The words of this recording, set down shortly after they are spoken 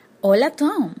Hola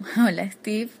Tom, hola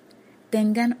Steve,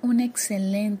 tengan un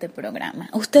excelente programa.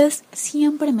 Ustedes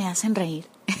siempre me hacen reír,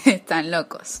 están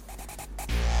locos.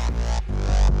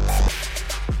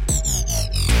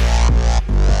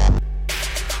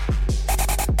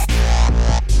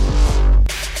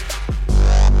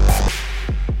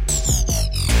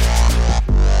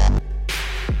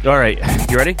 All right,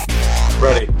 you ready?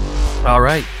 Ready. All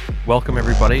right. Welcome,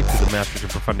 everybody, to the Masters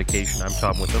of Profundication. I'm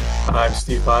Tom Witham. I'm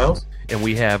Steve Biles. And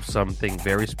we have something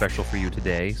very special for you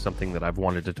today, something that I've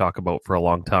wanted to talk about for a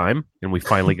long time. And we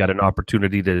finally got an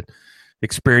opportunity to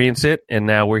experience it, and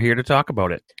now we're here to talk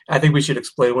about it. I think we should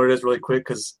explain what it is really quick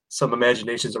because some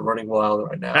imaginations are running wild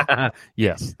right now.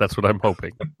 Yes, that's what I'm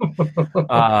hoping.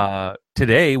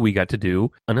 Today, we got to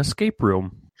do an escape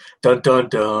room. Dun, dun,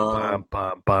 dun. Bum,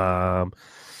 bum, bum.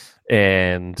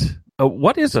 And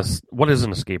what is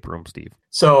an escape room, Steve?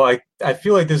 So I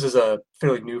feel like this is a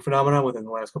fairly new phenomenon within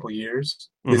the last couple of years.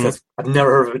 Mm-hmm. I've never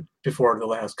heard of it before in the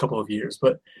last couple of years.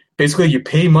 But basically, you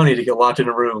pay money to get locked in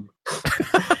a room,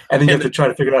 and then you have to try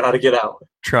to figure out how to get out.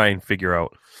 Try and figure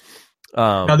out.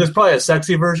 Now, there's probably a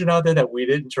sexy version out there that we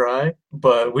didn't try,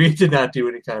 but we did not do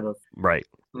any kind of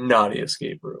naughty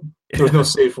escape room. There was no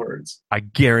safe words. I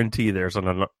guarantee there's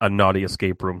a naughty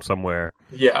escape room somewhere.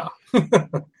 Yeah.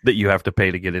 That you have to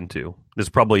pay to get into. There's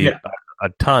probably a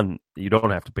ton you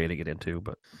don't have to pay to get into,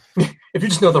 but if you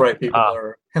just know the right people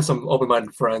or have some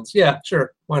open-minded friends, yeah,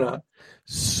 sure, why not?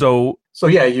 So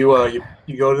yeah, you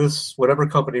go to this whatever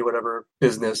company, whatever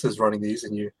business is running these,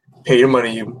 and you pay your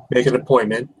money. You make an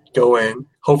appointment, go in.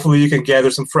 Hopefully, you can gather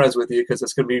some friends with you because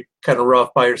it's going to be kind of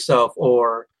rough by yourself,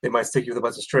 or they might stick you with a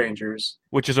bunch of strangers.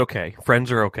 Which is okay.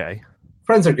 Friends are okay.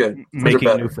 Friends are good.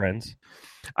 Making new friends.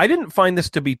 I didn't find this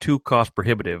to be too cost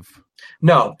prohibitive.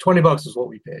 No, $20 is what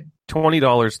we paid.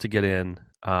 $20 to get in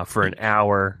for an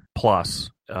hour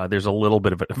plus. There's a little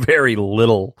bit of a very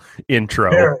little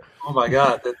intro. Oh my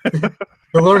God. The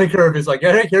learning curve is like,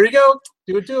 hey, here you go.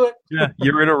 Do it. Yeah,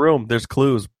 you're in a room. There's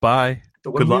clues. Bye.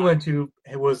 The one we went to,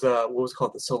 it was what was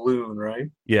called the Saloon, right?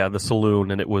 Yeah, the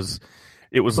Saloon, and it was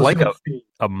like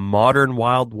a modern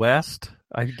Wild West,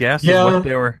 I guess. Yeah. Is what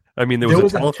they were. I mean, there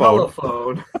was a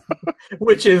telephone.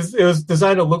 Which it was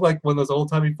designed to look like one of those old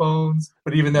timey phones,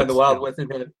 but even then, the Wild West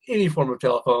didn't have any form of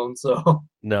telephone. So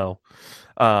no,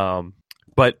 and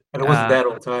it wasn't that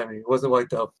old timey. It wasn't like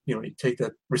you take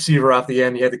the receiver off the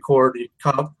end, you had the cord, you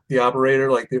call the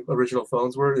operator like the original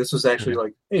phones were. This was actually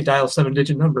like, hey, dial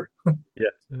 7-digit number.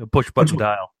 Yeah, push button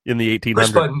dial in the 1800s.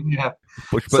 Push button, yeah.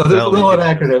 Push button. So there's a little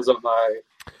anachronism.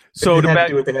 So they had to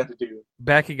do what they had to do.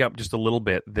 Backing up just a little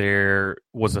bit, there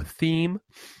was a theme.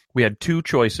 We had two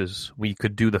choices. We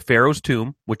could do the Pharaoh's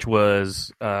Tomb, which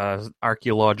was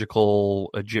archaeological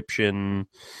Egyptian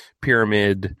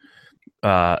pyramid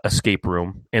escape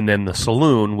room, and then the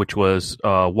Saloon, which was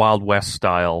Wild West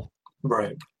style.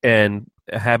 Right. And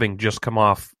having just come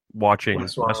off watching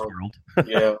Westworld,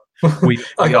 yeah, we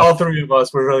all three of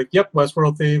us were like, "Yep,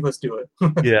 Westworld theme, let's do it."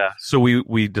 Yeah, so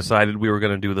we decided we were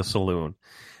going to do the Saloon.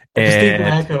 And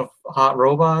lack of hot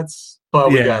robots, but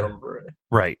we got over it.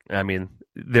 Right. I mean,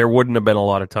 there wouldn't have been a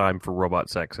lot of time for robot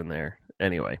sex in there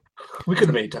anyway. We could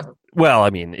have made time. Well, I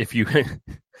mean, if you...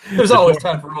 There's always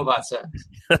time for robot sex.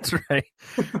 That's right.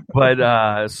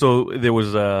 But so there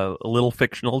was a little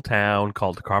fictional town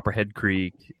called Copperhead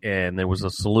Creek, and there was a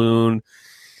saloon,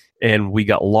 and we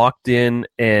got locked in,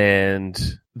 and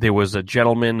there was a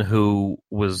gentleman who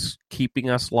was keeping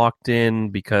us locked in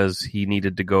because he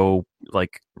needed to go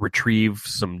retrieve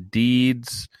some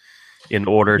deeds in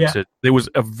order to. There was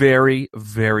a very,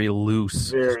 very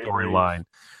loose storyline,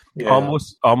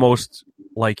 almost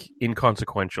like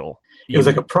inconsequential. It was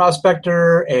like a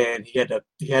prospector, and he had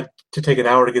to take an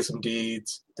hour to get some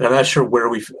deeds. And I'm not sure where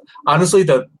honestly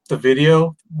the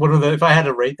video. If I had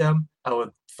to rate them, I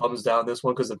would thumbs down this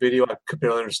one because the video I could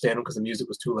barely understand them because the music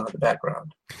was too loud in the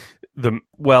background.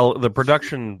 The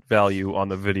production value on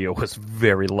the video was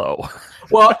very low.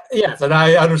 Well, yes, and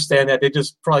I understand that. They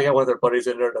just probably got one of their buddies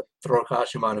in there to throw a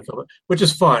costume on and film it, which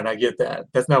is fine. I get that.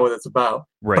 That's not what it's about.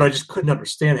 Right. But I just couldn't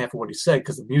understand half of what he said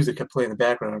because the music kept playing in the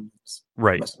background.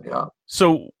 Right. Messing me up.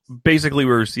 So basically,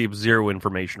 we received zero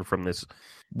information from this.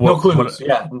 No clues.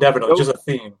 Definitely. Just a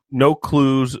theme. No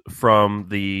clues from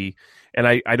the... And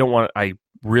I don't want... I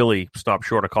really stopped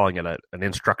short of calling it an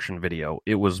instruction video.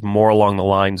 It was more along the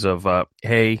lines of,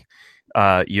 hey,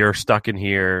 you're stuck in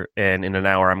here, and in an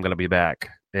hour I'm going to be back.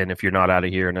 And if you're not out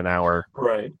of here in an hour...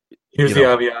 Right. Here's the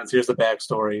ambiance. Here's the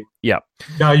backstory. Yeah.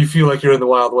 Now you feel like you're in the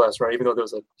Wild West, right? Even though there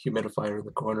was a humidifier in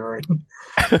the corner.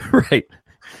 Right.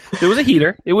 There was a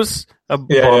heater. It was a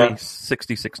balmy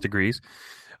 66 degrees.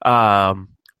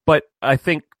 But I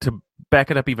think to back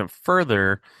it up even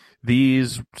further,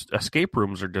 these escape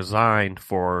rooms are designed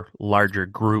for larger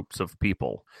groups of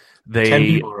people. 10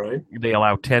 people, right? They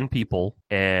allow 10 people,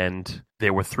 and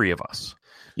there were 3 of us.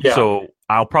 Yeah. So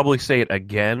I'll probably say it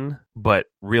again, but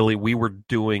really we were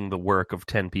doing the work of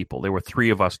 10 people. There were 3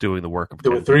 of us doing the work of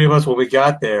 10 There were 3 of us when we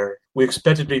got there. We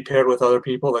expected to be paired with other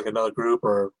people, like another group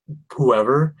or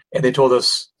whoever, and they told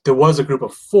us there was a group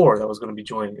of 4 that was going to be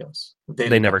joining us.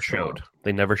 They never showed.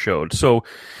 They never showed. So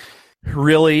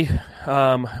really,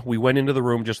 we went into the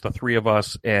room, just the 3 of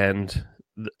us, and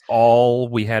all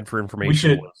we had for information we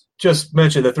should was... just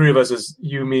mention the 3 of us is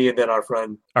you, me, and then our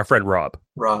friend Rob.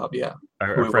 Rob, yeah.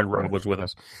 Our friend Rob was with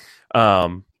us.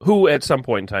 Who at some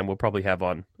point in time we'll probably have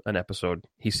on an episode.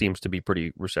 He seems to be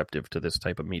pretty receptive to this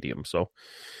type of medium, so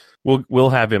we'll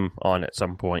have him on at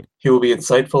some point. He will be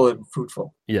insightful and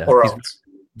fruitful. Yeah, or he's else.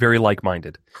 Very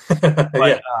like-minded. Yeah.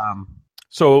 But,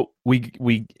 so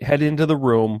we head into the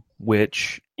room,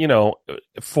 which, you know,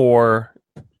 for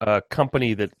a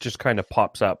company that just kind of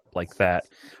pops up like that,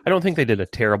 I don't think they did a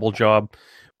terrible job,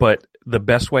 but the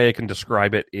best way I can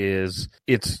describe it is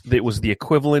it was the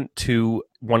equivalent to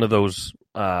one of those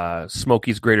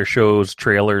Smokey's Greater Shows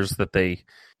trailers that they,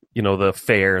 you know, the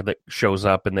fair that shows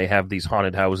up and they have these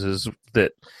haunted houses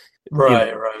that...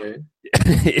 Right.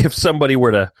 If somebody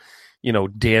were to, you know,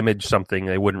 damage something,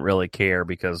 they wouldn't really care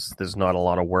because there's not a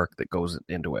lot of work that goes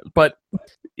into it. But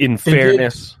in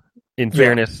fairness,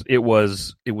 it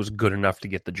was good enough to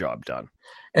get the job done.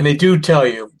 And they do tell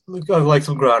you, like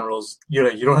some ground rules, you know,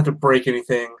 you don't have to break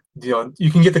anything. You know, you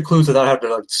can get the clues without having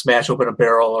to like smash open a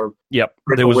barrel or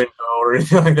break a window or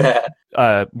anything like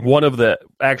that. One of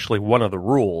the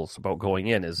rules about going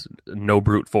in is no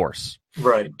brute force.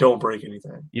 Right. Don't break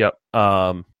anything. Yep.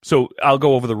 So I'll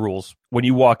go over the rules. When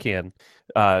you walk in,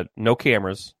 no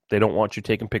cameras. They don't want you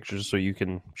taking pictures so you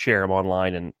can share them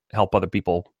online and help other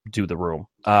people do the room.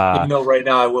 Even though right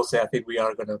now I will say I think we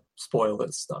are going to spoil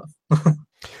this stuff.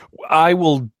 I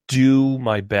will do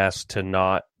my best to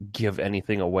not give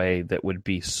anything away that would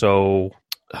be so...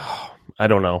 I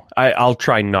don't know. I'll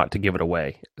try not to give it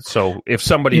away. So if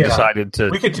somebody decided to...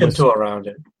 We could tiptoe around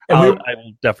it. I will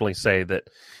definitely say that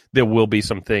there will be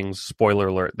some things, spoiler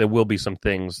alert, there will be some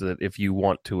things that if you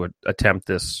want to attempt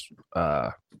this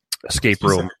escape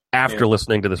room after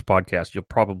listening to this podcast, you'll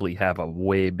probably have a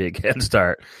way big head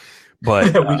start.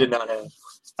 But we did not have.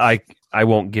 I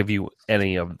won't give you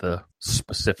any of the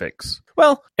specifics.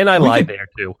 Well, and I lied there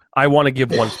too. I want to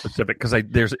give one specific because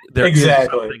there is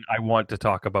something I want to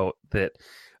talk about that.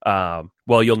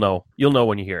 Well, you'll know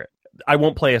when you hear it. I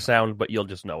won't play a sound, but you'll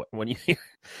just know it when you hear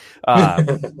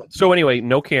it. So anyway,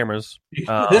 no cameras.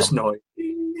 This noise.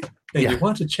 You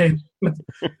want to change.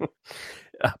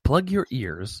 Plug your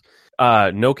ears.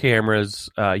 No cameras.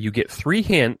 You get 3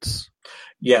 hints.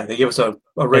 Yeah, they give us a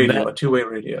radio, a 2-way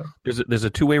radio. There's a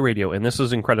 2-way radio, and this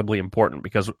is incredibly important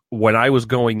because when I was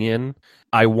going in,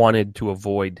 I wanted to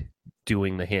avoid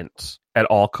doing the hints at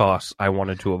all costs. I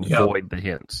wanted to avoid the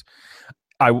hints.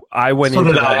 I went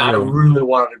into that room. I really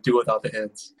wanted to do without the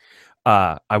hints.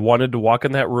 I wanted to walk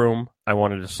in that room. I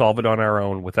wanted to solve it on our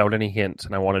own without any hints,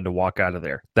 and I wanted to walk out of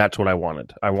there. That's what I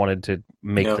wanted. I wanted to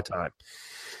make the time.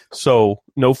 So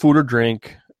no food or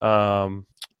drink.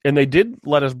 And they did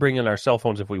let us bring in our cell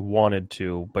phones if we wanted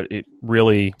to, but it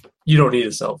really... You don't need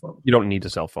a cell phone. You don't need a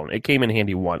cell phone. It came in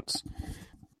handy once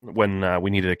when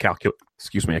we needed a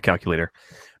calculator.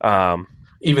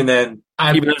 Even then,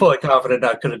 I'm fully confident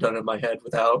I could have done it in my head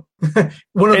without...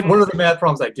 one of the math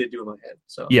problems I did do in my head.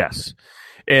 So yes.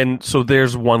 And so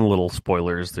there's one little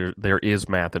spoiler. Is there is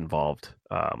math involved.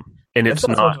 And it's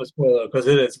not much of a spoiler because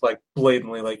it is like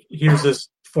blatantly like, here's this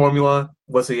formula,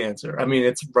 what's the answer? I mean,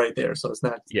 it's right there, so it's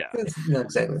not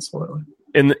exactly a spoiler.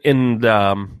 And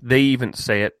they even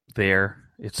say it there.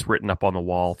 It's written up on the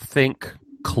wall. Think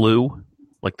Clue,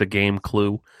 like the game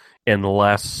Clue,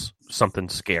 unless something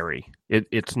scary.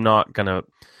 It's not gonna...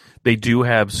 They do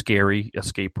have scary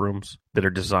escape rooms that are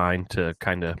designed to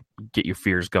kind of get your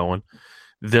fears going.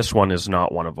 This one is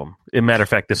not one of them. As a matter of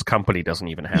fact, this company doesn't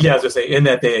even have. Yeah, I was gonna say in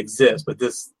that they exist, but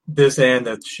this and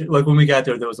like when we got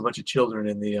there was a bunch of children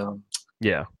in the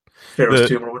Ferris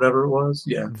tomb or whatever it was.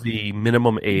 Yeah, the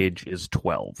minimum age is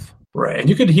 12. Right, and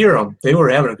you could hear them; they were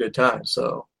having a good time.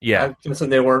 So yeah, I'm guessing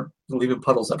they weren't leaving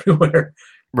puddles everywhere.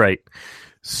 Right.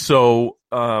 So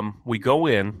we go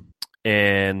in,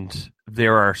 and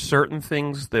there are certain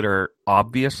things that are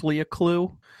obviously a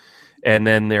clue. And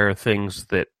then there are things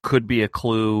that could be a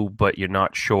clue, but you're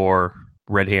not sure.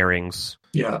 Red herrings.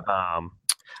 Yeah.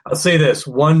 I'll say this: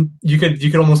 one, you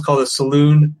could almost call the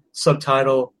saloon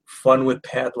subtitle "Fun with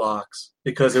Padlocks"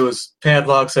 because it was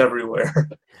padlocks everywhere.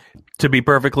 To be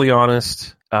perfectly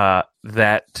honest,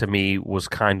 that to me was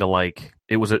kind of like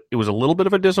it was a little bit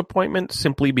of a disappointment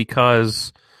simply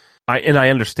because I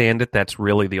understand it. That's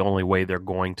really the only way they're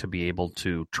going to be able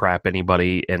to trap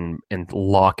anybody and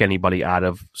lock anybody out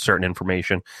of certain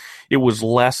information. It was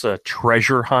less a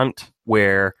treasure hunt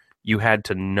where you had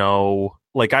to know,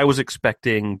 like I was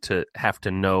expecting to have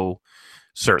to know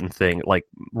certain thing, like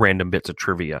random bits of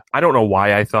trivia. I don't know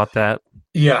why I thought that.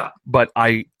 Yeah. But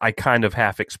I kind of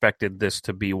half expected this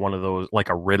to be one of those, like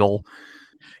a riddle.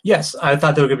 Yes, I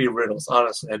thought they were going to be riddles.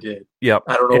 Honestly, I did. Yep.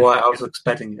 I don't know why I was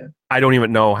expecting it. I don't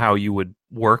even know how you would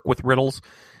work with riddles.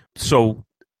 So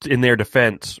in their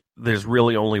defense, there's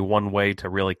really only one way to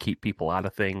really keep people out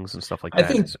of things and stuff like that. I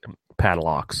think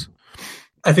padlocks.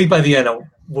 I think by the end,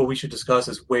 what we should discuss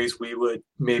is ways we would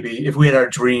maybe, if we had our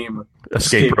dream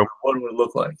escape room, what it would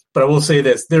look like. But I will say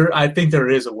this: I think there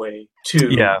is a way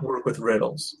to work with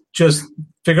riddles. Just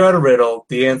figure out a riddle.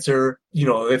 The answer,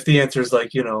 if the answer is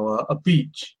like, a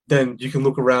beach, then you can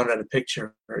look around at a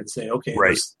picture and say, okay,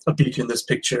 there's a beach in this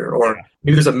picture, or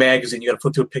maybe there's a magazine. You got to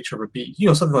flip to a picture of a beach,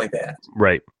 something like that.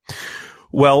 Right.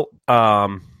 Well,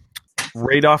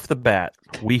 right off the bat,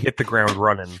 we hit the ground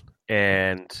running,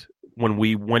 and when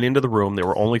we went into the room, there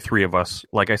were only 3 of us.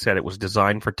 Like I said, it was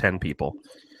designed for 10 people.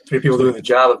 3 people doing the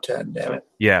job of 10, damn it.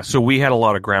 Yeah, so we had a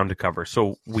lot of ground to cover.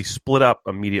 So we split up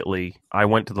immediately. I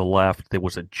went to the left. There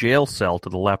was a jail cell to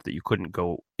the left that you couldn't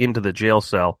go into the jail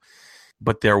cell.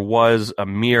 But there was a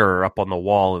mirror up on the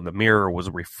wall, and the mirror was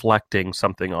reflecting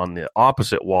something on the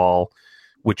opposite wall,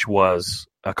 which was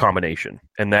a combination.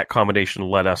 And that combination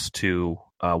led us to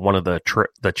one of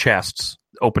the chests,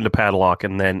 opened a padlock,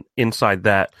 and then inside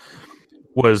that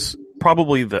was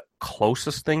probably the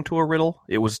closest thing to a riddle.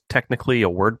 It was technically a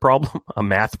word problem, a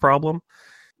math problem.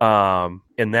 And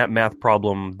that math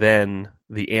problem, then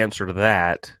the answer to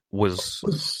that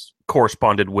was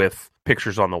corresponded with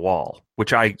pictures on the wall,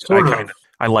 which I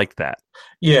liked that.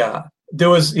 Yeah. There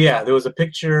was a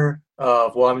picture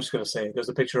of, I'm just going to say, there's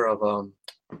a picture of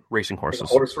racing horses. A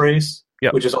horse race.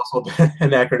 Yep. Which is also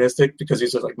anachronistic because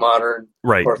these are like modern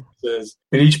horses.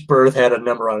 And each berth had a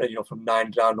number on it, from 9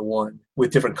 down to 1,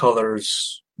 with different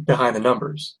colors behind the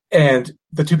numbers. And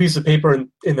the 2 pieces of paper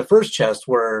in the first chest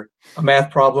were a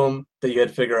math problem that you had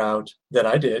to figure out, that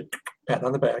I did. Pat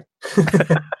on the back.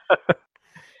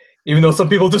 Even though some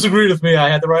people disagreed with me, I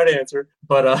had the right answer.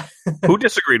 But who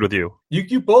disagreed with you?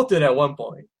 You both did at one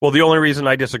point. Well, the only reason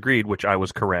I disagreed, which I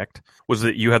was correct, was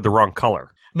that you had the wrong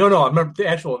color. No, I remember the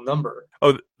actual number.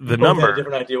 Oh, the number. I had a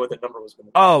different idea what the number was going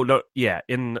to be. Oh, no, yeah.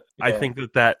 I think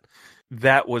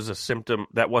that was a symptom.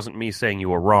 That wasn't me saying you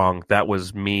were wrong. That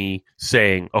was me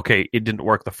saying, okay, it didn't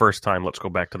work the first time. Let's go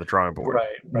back to the drawing board. Right.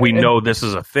 We know this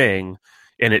is a thing,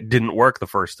 and it didn't work the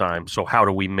first time, so how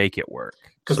do we make it work?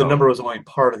 Because the number was only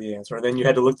part of the answer. And then you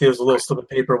had to look, there was a little slip of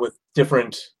paper with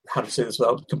different, how to say this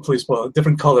without complete spoil,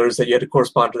 different colors that you had to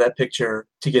correspond to that picture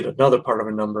to get another part of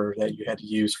a number that you had to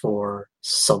use for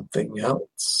something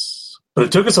else. But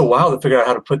it took us a while to figure out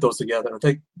how to put those together. I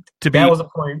think that was a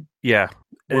point. Yeah.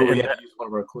 Where we had to use one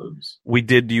of our clues. We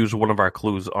did use one of our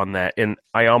clues on that. And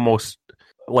I almost,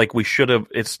 like we should have,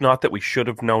 it's not that we should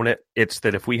have known it. It's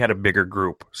that if we had a bigger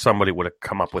group, somebody would have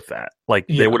come up with that. Like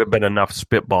there would have been enough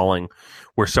spitballing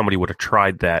where somebody would have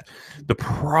tried that. The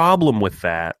problem with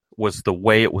that was the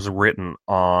way it was written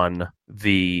on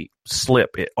the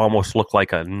slip. It almost looked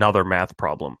like another math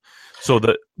problem. So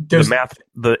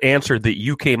the answer that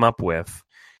you came up with,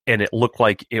 and it looked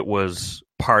like it was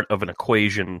part of an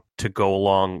equation to go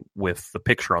along with the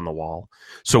picture on the wall.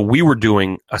 So we were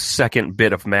doing a second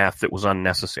bit of math that was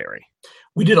unnecessary.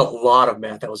 We did a lot of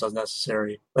math that was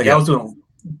unnecessary. I was doing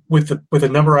with the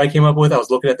number I came up with, I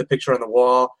was looking at the picture on the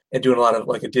wall and doing a lot of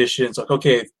like additions. Like,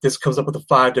 okay, this comes up with a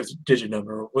 5-digit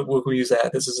number. We'll use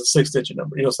that. This is a 6-digit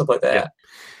number. Stuff like that. Yeah.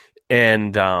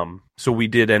 And so we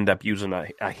did end up using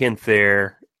a hint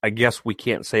there. I guess we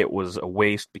can't say it was a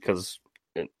waste because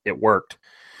it worked.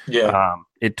 Yeah.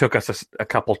 It took us a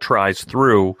couple tries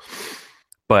through,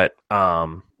 but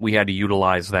we had to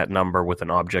utilize that number with an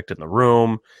object in the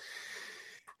room.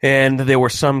 And there were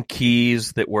some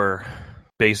keys that were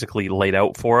basically laid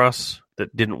out for us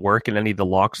that didn't work in any of the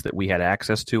locks that we had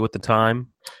access to at the time.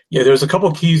 Yeah, there's a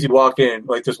couple keys you walk in.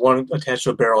 Like there's one attached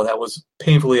to a barrel that was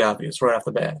painfully obvious right off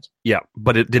the bat. Yeah,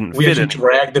 but it didn't fit. We actually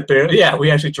dragged the barrel. Yeah, we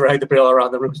actually dragged the barrel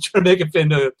around the room to try to make it fit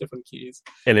into different keys.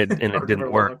 And it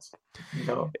didn't work. Locks.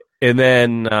 No. And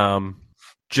then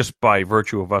just by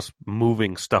virtue of us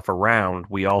moving stuff around,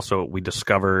 we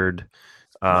discovered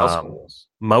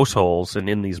mouse holes, and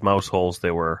in these mouse holes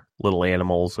there were little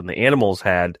animals, and the animals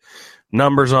had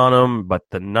numbers on them, but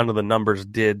none of the numbers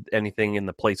did anything in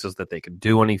the places that they could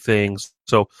do anything.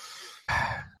 So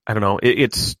I don't know.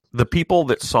 It's the people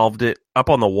that solved it. Up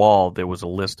on the wall, there was a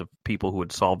list of people who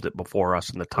had solved it before us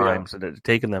and the times that it had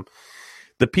taken them.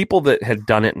 The people that had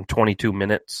done it in 22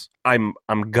 minutes, I'm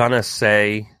gonna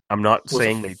say, I'm not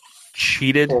saying they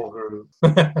cheated.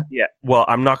 Yeah, well,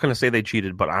 I'm not going to say they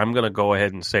cheated, but I'm going to go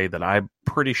ahead and say that I'm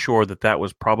pretty sure that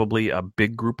was probably a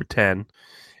big group of 10,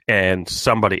 and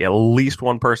somebody, at least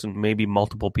one person, maybe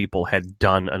multiple people, had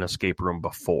done an escape room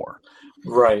before.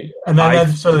 Right, and not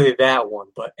necessarily that one,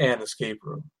 but an escape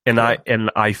room. And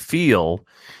I feel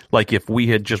like if we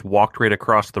had just walked right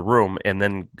across the room and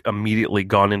then immediately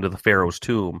gone into the Pharaoh's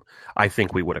tomb, I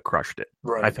think we would have crushed it.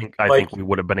 Right. I think we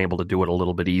would have been able to do it a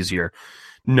little bit easier,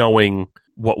 knowing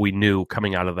what we knew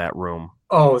coming out of that room.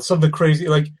 Oh, something crazy!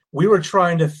 Like we were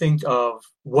trying to think of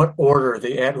what order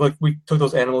we took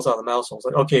those animals out of the mouse holes.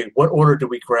 Like, okay, what order do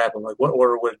we grab them? Like, what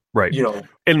order would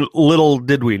And little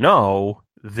did we know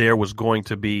there was going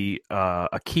to be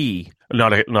a key,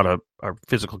 not a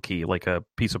physical key, like a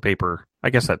piece of paper.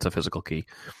 I guess that's a physical key,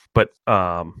 but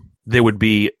there would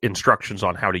be instructions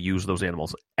on how to use those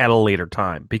animals at a later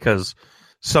time because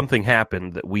something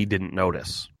happened that we didn't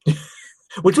notice,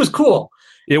 which was cool.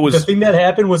 It was the thing that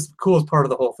happened was the coolest part of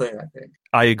the whole thing. I think.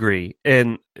 I agree,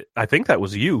 and I think that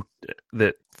was you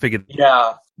that figured.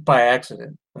 Yeah, by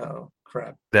accident. Oh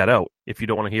crap! That out. If you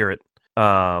don't want to hear it.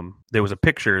 There was a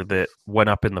picture that went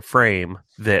up in the frame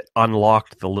that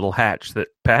unlocked the little hatch that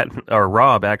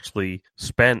Rob actually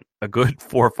spent a good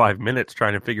 4 or 5 minutes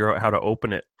trying to figure out how to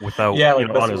open it without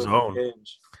on his own.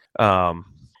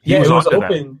 It was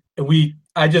open, and we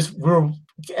were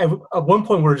at one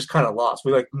point we were just kind of lost.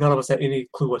 None of us had any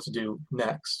clue what to do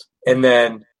next, and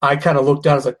then I kind of looked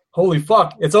down. I was like, "Holy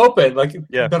fuck, it's open!"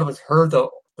 None of us heard the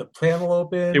panel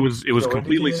open. It was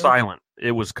completely silent.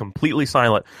 It was completely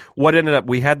silent. What ended up,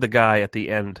 we had the guy at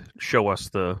the end show us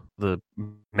the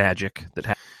magic that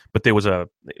happened, but it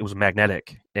was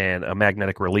magnetic and a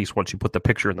magnetic release once you put the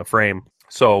picture in the frame.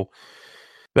 So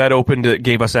that opened, it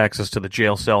gave us access to the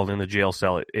jail cell, and in the jail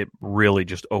cell, it really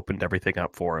just opened everything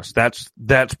up for us.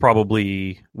 That's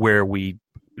probably where we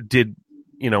did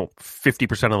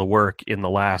 50% of the work in the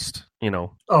last 15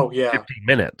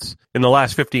 minutes. In the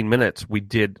last 15 minutes, we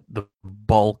did the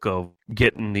bulk of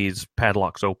getting these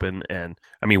padlocks open. And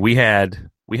I mean, we had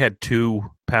 2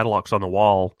 padlocks on the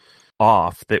wall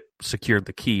off that secured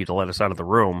the key to let us out of the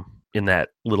room in that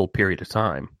little period of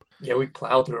time. Yeah, we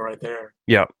plowed through right there.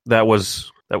 Yeah, that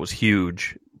was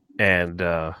huge. And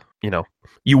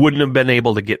you wouldn't have been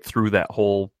able to get through that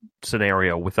whole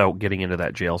scenario without getting into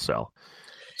that jail cell.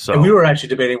 So, and we were actually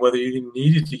debating whether you even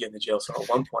needed to get in the jail cell at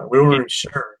one point. We weren't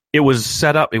sure. It was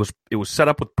set up. It was set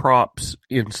up with props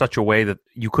in such a way that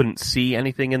you couldn't see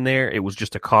anything in there. It was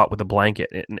just a cot with a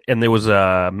blanket, and there was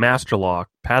a master lock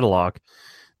padlock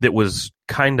that was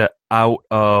kind of out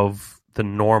of the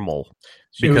normal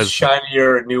because it was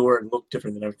shinier and newer and looked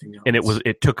different than everything else. And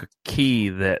it took a key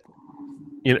that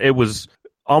it was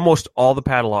almost all the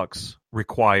padlocks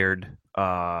required.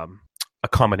 A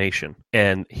combination,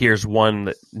 and here's one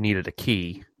that needed a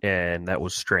key, and that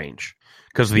was strange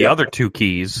because the other two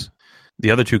keys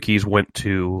went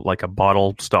to like a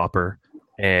bottle stopper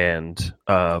and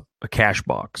a cash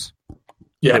box.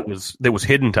 Yeah, that was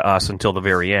hidden to us until the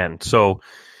very end. So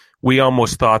we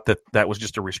almost thought that was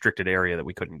just a restricted area that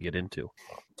we couldn't get into.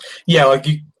 Yeah, like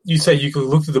you said, you could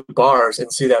look through the bars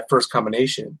and see that first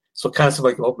combination. So it kind of seemed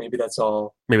like, oh, maybe that's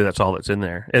all. Maybe that's all that's in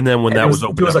there. And then when that was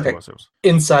open,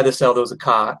 inside the cell there was a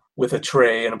cot with a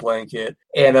tray and a blanket.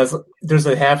 And there's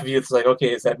a half of you that's like,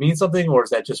 okay, does that mean something, or is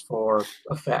that just for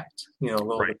effect? A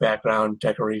little bit of background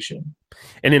decoration.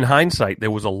 And in hindsight,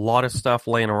 there was a lot of stuff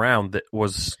laying around that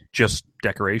was just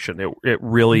decoration. It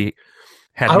really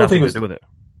had nothing to do with it.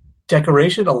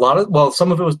 Decoration,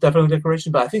 some of it was definitely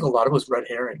decoration, but I think a lot of it was red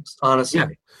herrings, honestly. Yeah.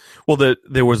 Well,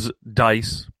 there was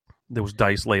dice. There was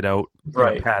dice laid out in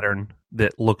a pattern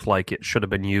that looked like it should have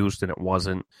been used, and it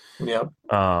wasn't. Yep.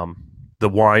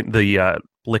 The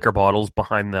liquor bottles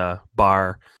behind the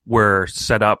bar were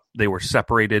set up. They were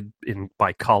separated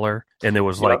by color, and there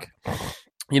was it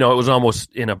was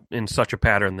almost in such a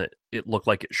pattern that it looked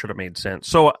like it should have made sense.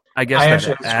 So I guess I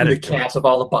actually added the caps of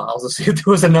all the bottles to see if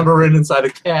there was a number written inside a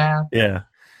cap. Yeah.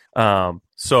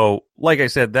 So like I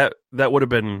said, that would have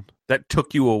been, that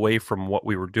took you away from what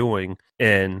we were doing.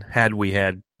 And had we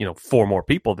had 4 more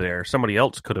people there, somebody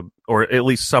else could have, or at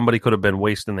least somebody could have been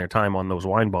wasting their time on those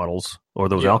wine bottles or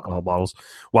those alcohol bottles,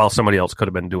 while somebody else could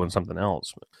have been doing something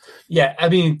else. Yeah, I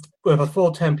mean, with a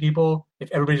full 10 people, if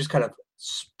everybody just kind of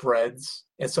spreads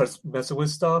and starts messing with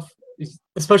stuff,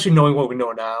 especially knowing what we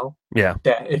know now. Yeah.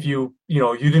 That if you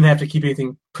didn't have to keep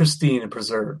anything pristine and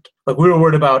preserved. Like we were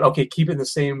worried about, okay, keep it in the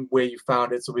same way you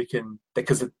found it, so we can,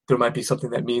 because there might be something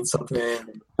that means something.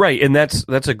 Right, and that's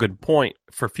a good point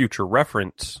for future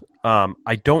reference.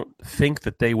 I don't think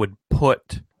that they would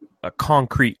put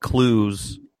concrete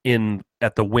clues in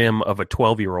at the whim of a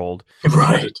 12-year-old.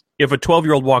 Right. If a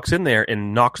 12-year-old walks in there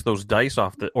and knocks those dice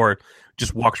off or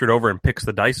just walks right over and picks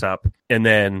the dice up, and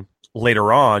then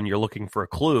later on you're looking for a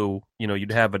clue,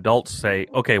 you'd have adults say,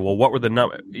 okay, well, what were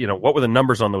the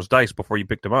numbers on those dice before you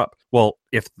picked them up? Well,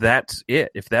 if that's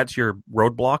it, if that's your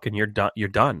roadblock and you're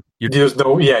done. There's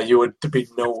there'd be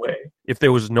no way. If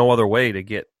there was no other way to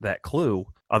get that clue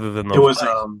other than those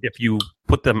dice, if you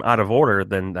put them out of order,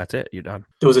 then that's it, you're done.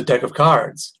 There was a deck of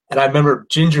cards, and I remember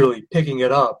gingerly picking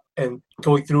it up and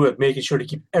going through it, making sure to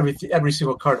keep every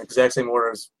single card in the exact same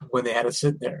order as when they had it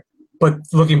sit there. But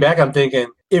looking back, I'm thinking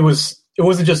it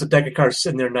wasn't just a deck of cards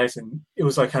sitting there nice, and it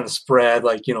was like kind of spread,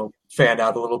 like, fanned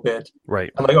out a little bit.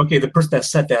 Right. I'm like, okay, the person that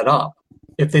set that up,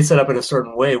 if they set up in a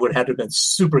certain way, would have to have been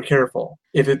super careful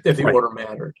if the Right. order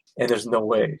mattered. And there's no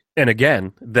way. And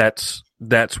again, that's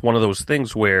one of those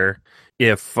things where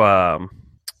if my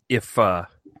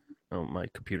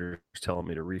computer is telling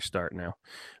me to restart now.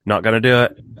 Not gonna do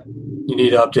it. You need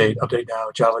to update now.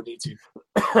 Java needs you.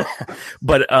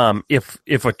 But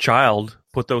if a child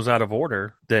put those out of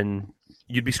order, then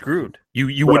you'd be screwed. You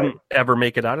Right. wouldn't ever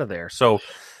make it out of there. So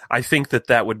I think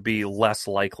that would be less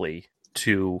likely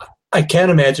to. I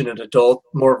can't imagine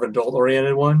more of an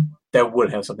adult-oriented one that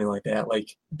would have something like that.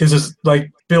 Like, this is, like,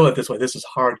 bill it this way. This is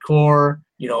hardcore.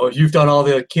 If you've done all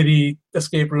the kiddie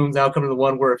escape rooms, now come to the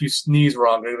one where if you sneeze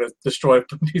wrong, they're going to destroy a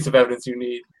piece of evidence you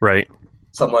need. Right.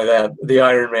 Something like that. The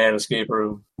Iron Man escape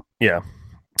room. Yeah.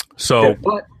 So.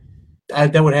 But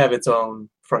that would have its own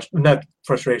not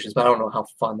frustrations, but I don't know how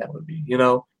fun that would be.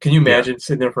 Can you imagine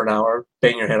sitting there for an hour,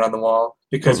 banging your head on the wall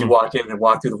because you walked in and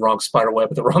walked through the wrong spider web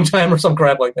at the wrong time or some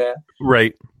crap like that?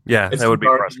 Right. Yeah, that would be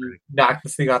frustrating. Knock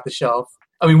this thing off the shelf.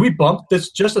 I mean, we bumped this,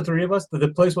 just the three of us. The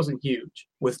place wasn't huge.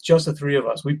 With just the three of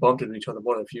us, we bumped into each other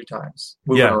more than a few times.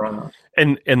 Moving around.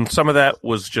 And some of that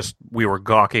was just we were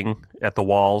gawking at the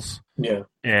walls. Yeah.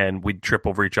 And we'd trip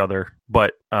over each other.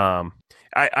 But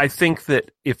I think that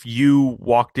if you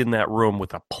walked in that room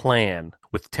with a plan,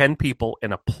 with 10 people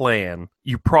and a plan,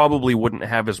 you probably wouldn't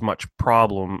have as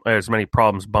many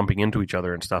problems bumping into each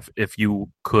other and stuff if you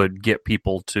could get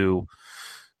people to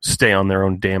stay on their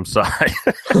own damn side.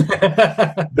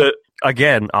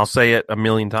 Again, I'll say it a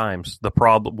million times.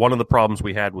 One of the problems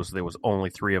we had was there was only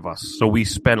three of us. So we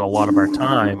spent a lot of our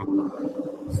time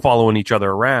following each other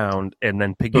around and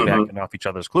then piggybacking off each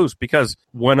other's clues. Because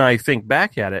when I think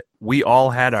back at it, we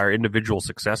all had our individual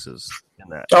successes in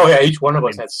that. Oh, yeah. Each one of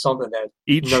us had something that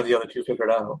none of the other two figured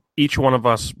out. Each one of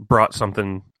us brought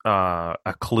something, a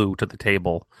clue to the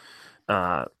table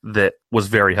that was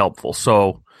very helpful.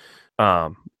 So,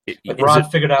 Rod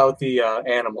figured out the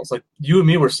animals. Like, you and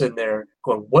me were sitting there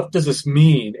going, what does this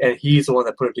mean? And he's the one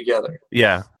that put it together.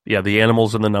 Yeah. The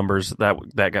animals and the numbers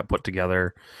that got put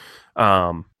together.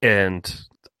 And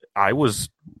I was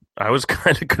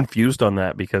kind of confused on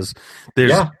that because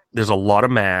there's a lot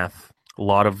of math, a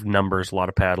lot of numbers, a lot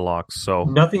of padlocks. So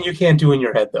nothing you can't do in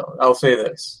your head, though. I'll say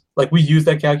this: like, we used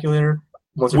that calculator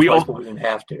once or twice, but we didn't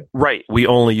have to. Right. We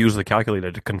only used the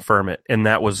calculator to confirm it, and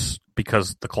that was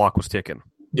because the clock was ticking.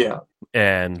 Yeah.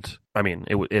 And I mean,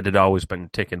 it had always been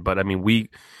ticking, but I mean, we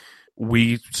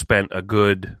wasted a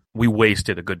good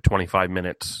 25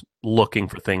 minutes looking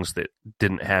for things that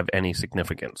didn't have any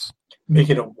significance.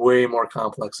 Making it way more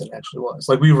complex than it actually was.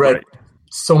 Like, we read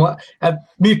so much.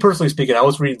 Me personally speaking, I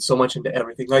was reading so much into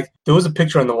everything. Like, there was a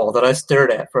picture on the wall that I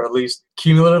stared at for at least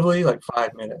cumulatively like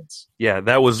 5 minutes. Yeah,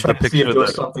 that was the picture. There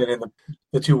was something in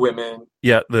the two women.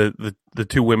 Yeah, the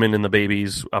two women and the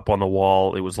babies up on the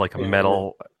wall. It was like a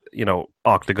metal,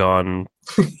 octagon,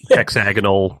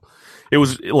 hexagonal. It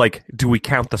was like, do we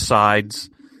count the sides?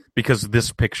 Because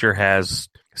this picture has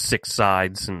 6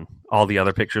 sides and all the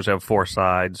other pictures have 4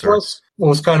 sides. Plus, what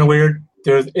was kind of weird,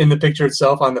 there's in the picture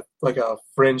itself on a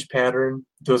fringe pattern,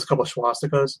 there was a couple of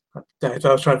swastikas. I thought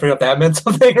I was trying to figure out if that meant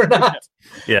something or not.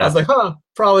 Yeah. I was like,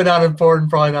 probably not important,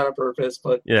 probably not on purpose,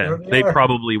 but they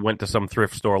probably went to some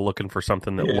thrift store looking for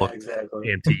something that looked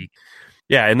antique.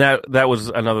 Yeah, and that was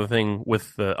another thing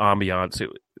with the ambiance.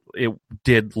 It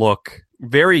did look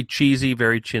very cheesy,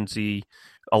 very chintzy.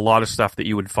 A lot of stuff that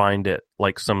you would find at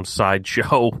like some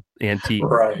sideshow antique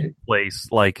place,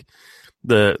 like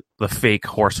the fake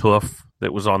horse hoof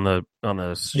that was on the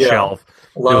shelf.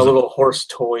 A lot of little horse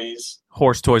toys,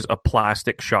 a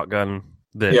plastic shotgun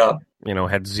that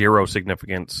had zero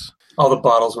significance. All the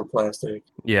bottles were plastic.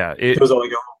 Yeah, it was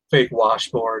like a fake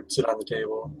washboard sit on the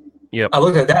table. Yep. I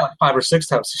looked at that like 5 or 6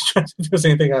 times to try to see if there's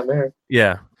anything on there.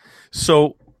 Yeah.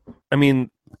 So, I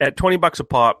mean, at $20 a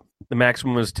pop, the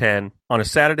maximum is 10. On a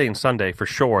Saturday and Sunday, for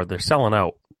sure, they're selling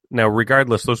out. Now,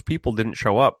 regardless, those people didn't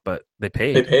show up, but they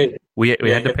paid. They paid. We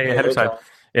had to pay ahead of time.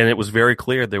 And it was very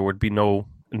clear there would be no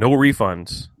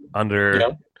refunds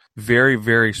under very,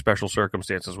 very special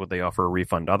circumstances would they offer a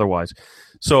refund otherwise.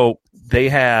 So they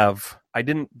have I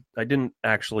didn't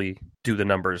actually do the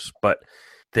numbers, but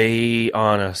they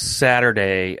on a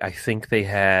Saturday, I think they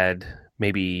had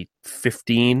maybe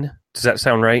 15. Does that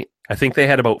sound right? I think they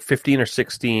had about 15 or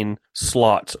 16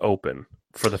 slots open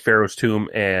for the Pharaoh's Tomb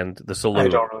and the Saloon. I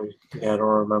don't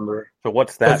remember. So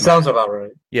what's that? That sounds about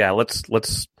right. Yeah,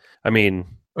 let's I mean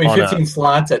 15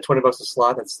 slots at $20 a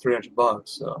slot, that's $300,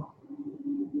 so.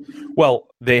 Well,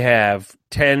 they have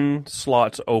 10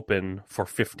 slots open for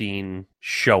 15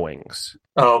 showings.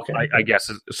 Oh, okay. I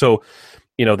guess. So,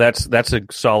 that's a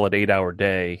solid 8-hour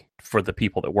day for the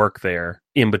people that work there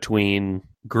in between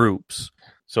groups.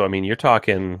 So, I mean, you're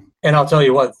talking... And I'll tell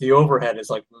you what, the overhead is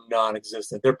like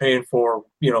non-existent. They're paying for,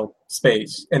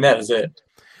 space, and that is it.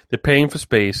 They're paying for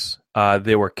space.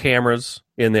 There were cameras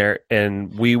in there,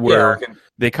 and we were... Yeah,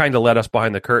 they kind of let us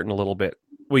behind the curtain a little bit.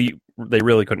 They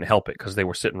really couldn't help it because they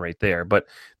were sitting right there. But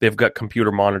they've got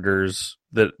computer monitors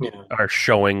that are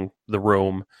showing the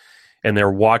room, and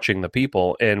they're watching the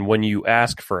people. And when you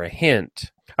ask for a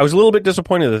hint, I was a little bit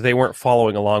disappointed that they weren't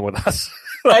following along with us.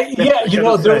 There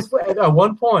was, at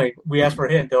one point we asked for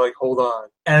a hint. They're like, "Hold on,"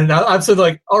 and I said,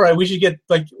 "Like, all right, we should get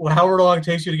however long it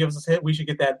takes you to give us a hint, we should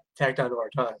get that tacked onto our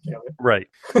time." Right?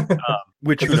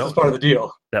 Which this is part of the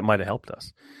deal. That might have helped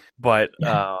us, but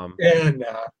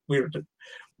we were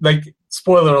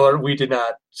spoiler alert, we did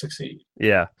not succeed.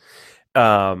 Yeah.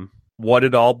 What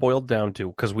it all boiled down to,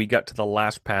 because we got to the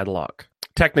last padlock.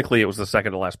 Technically, it was the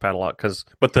second to last padlock,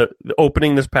 but the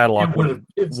opening this padlock would have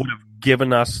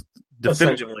given us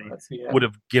definitively would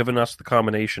have given us the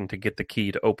combination to get the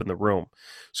key to open the room.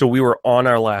 So we were on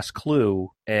our last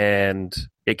clue, and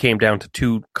it came down to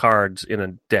 2 cards in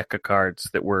a deck of cards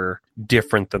that were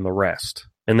different than the rest,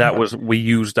 and that was we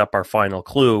used up our final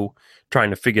clue trying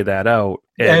to figure that out.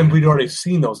 And we'd already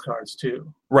seen those cards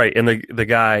too. Right. And the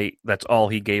guy, that's all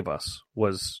he gave us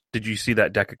was, did you see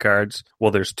that deck of cards? Well,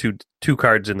 there's two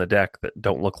cards in the deck that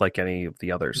don't look like any of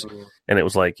the others. Mm-hmm. And it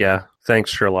was like, yeah,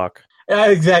 thanks, Sherlock. Yeah,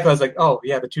 exactly. I was like, oh,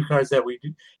 yeah, the 2 cards that we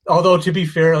do. Although, to be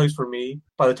fair, at least for me,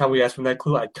 by the time we asked for that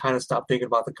clue, I kind of stopped thinking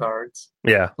about the cards.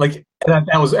 Yeah. Which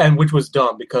was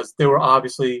dumb because there were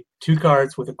obviously 2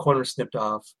 cards with a corner snipped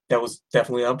off. That was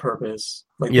definitely on purpose.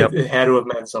 It had to have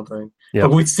meant something. Yep.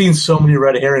 But we'd seen so many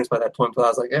red herrings by that point, but I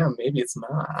was like, yeah, maybe it's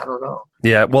not. I don't know.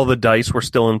 Yeah, well, the dice were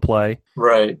still in play.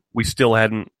 Right. We still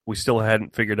hadn't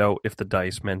figured out if the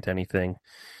dice meant anything.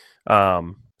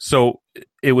 So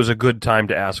it was a good time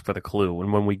to ask for the clue.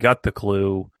 And when we got the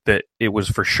clue that it was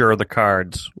for sure the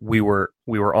cards, we were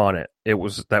on it.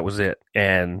 That was it.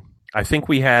 And I think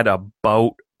we had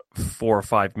about 4 or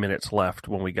 5 minutes left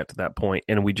when we got to that point,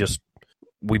 and we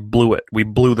blew it. We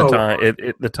blew the time.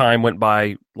 The time went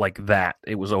by like that.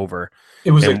 It was over. It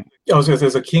was I was going to say,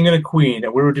 there's a king and a queen,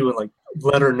 and we were doing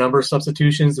letter number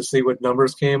substitutions to see what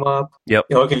numbers came up. Yep.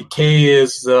 Okay, K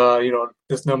is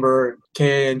this number,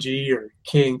 K-A-N-G or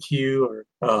K and Q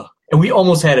and we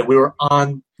almost had it.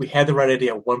 We had the right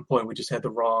idea at one point. We just had the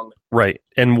wrong. Right.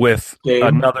 And with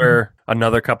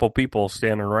another couple people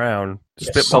standing around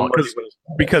spitball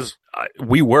because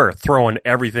we were throwing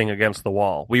everything against the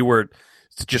wall. We were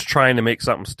just trying to make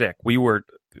something stick. We were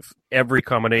every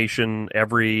combination,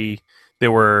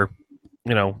 there were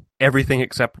everything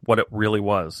except what it really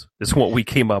was is what we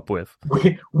came up with.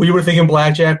 We were thinking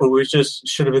blackjack, but we just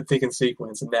should have been thinking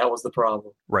sequence, and that was the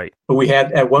problem. Right. But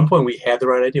at one point we had the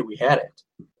right idea. We had it.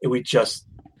 And we just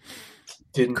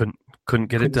couldn't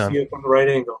get it done. See it from the right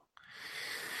angle.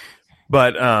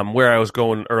 But where I was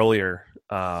going earlier,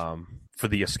 for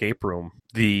the escape room,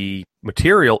 the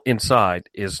material inside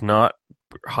is not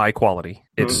high quality.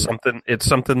 It's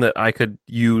something that I could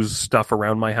use stuff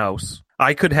around my house.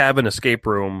 I could have an escape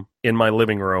room in my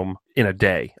living room in a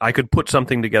day. I could put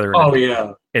something together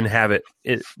and have it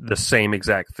the same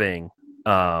exact thing,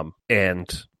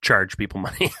 and charge people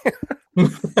money.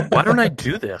 Why don't I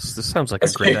do this? This sounds like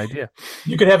a great idea.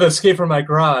 You could have an escape from my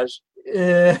garage.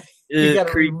 You got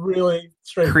to be really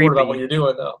straightforward about what you're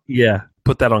doing, though. Yeah,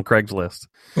 put that on Craigslist.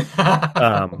 Oh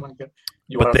my God.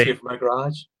 You want to escape from my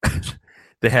garage?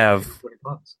 They have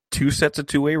 2 sets of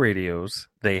 2-way radios.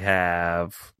 They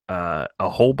have a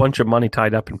whole bunch of money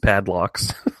tied up in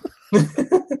padlocks.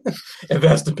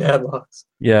 Invest in padlocks.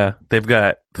 Yeah, they've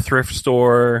got thrift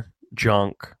store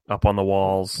junk up on the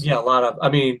walls. Yeah, a lot of. I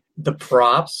mean, the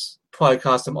props probably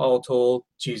cost them all told.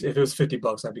 Geez, if it was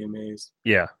 $50, I'd be amazed.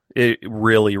 Yeah, it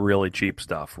really, really cheap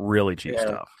stuff. Really cheap Yeah.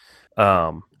 stuff.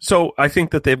 So I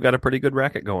think that they've got a pretty good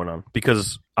racket going on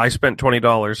because I spent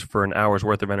 $20 for an hour's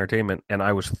worth of entertainment and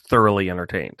I was thoroughly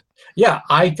entertained. Yeah,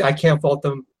 I can't fault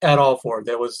them at all for it.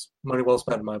 That was money well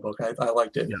spent in my book. I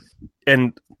liked it. Yeah.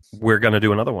 And we're going to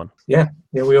do another one. Yeah,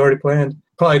 we already planned.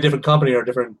 Probably a different company or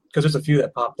different, because there's a few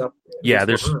that popped up. Yeah,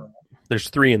 there's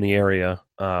 3 in the area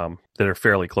that are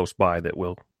fairly close by that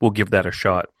we'll give that a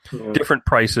shot. Yeah. Different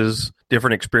prices,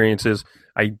 different experiences.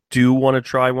 I do want to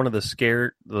try one of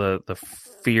the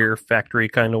Fear Factory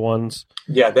kind of ones.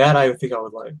 Yeah, that I think I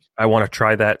would like. I want to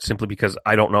try that simply because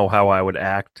I don't know how I would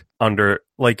act under,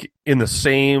 like, in the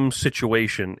same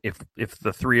situation if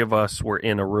the 3 of us were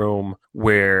in a room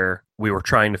where we were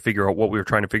trying to figure out what we were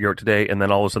trying to figure out today, and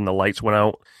then all of a sudden the lights went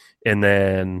out, and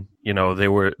then, you know,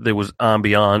 there was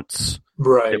ambiance.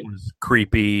 Right. It was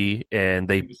creepy, and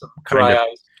they dry kind of,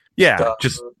 eyes. yeah, stuff.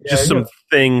 just Yeah, some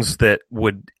things that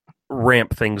would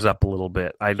ramp things up a little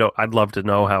bit. I'd love to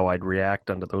know how I'd react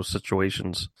under those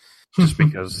situations, just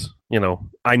because, you know,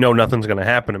 I know nothing's going to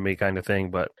happen to me, kind of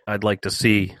thing. But I'd like to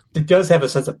see. It does have a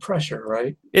sense of pressure,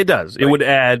 right? It does. Right.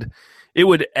 It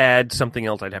would add something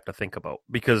else I'd have to think about,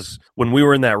 because when we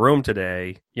were in that room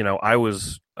today, you know, I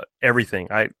was everything.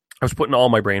 I was putting all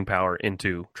my brain power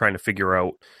into trying to figure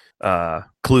out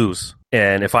clues.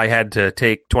 And if I had to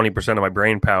take 20% of my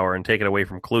brain power and take it away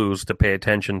from clues to pay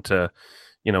attention to,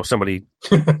 you know, somebody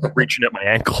reaching at my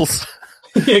ankles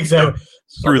Exactly.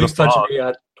 through the Somebody's touching fog. me. I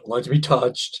don't like to be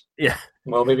touched. Yeah,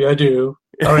 Well, maybe I do.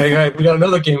 All right, we got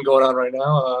another game going on right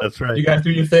now. that's right. You guys do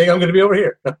your thing. I'm going to be over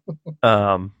here.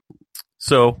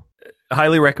 So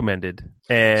highly recommended.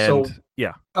 And So-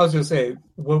 yeah, I was going to say,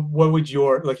 what would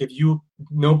your, like, if you,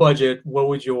 no budget, what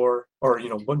would your, or, you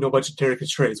know, no budgetary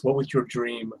constraints, what would your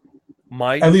dream,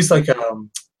 at least like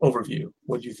overview,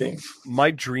 what do you think?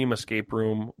 my dream escape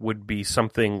room would be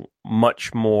something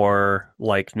much more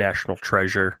like National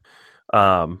Treasure.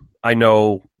 I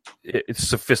know it's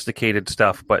sophisticated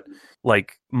stuff, but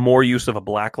like more use of a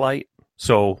black light.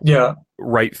 So Yeah.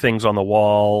 write things on the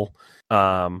wall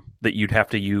that you'd have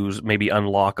to use, maybe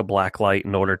unlock a black light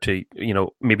in order to, you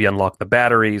know, maybe unlock the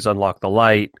batteries, unlock the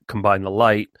light, combine the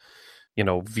light, you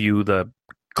know, view the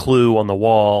clue on the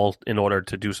wall in order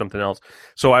to do something else.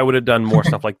 So I would have done more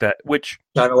stuff like that, which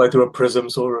Shine a light through a prism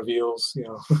so it reveals, you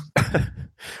know.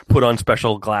 put on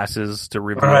special glasses to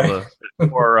reveal Right.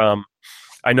 or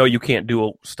I know you can't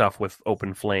do stuff with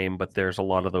open flame, but there's a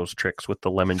lot of those tricks with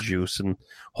the lemon juice and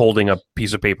holding a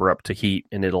piece of paper up to heat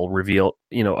and it'll reveal,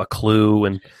 you know, a clue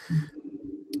and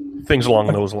things along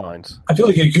those lines. I feel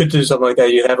like you could do something like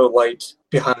that. You have a light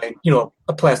behind, you know,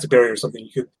 a plastic barrier or something.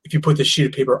 You could, if you put the sheet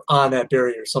of paper on that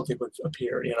barrier, something would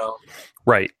appear, you know.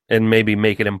 Right. And maybe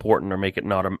make it important or make it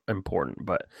not important.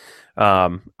 But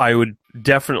I would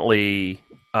definitely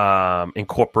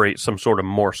incorporate some sort of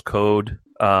Morse code,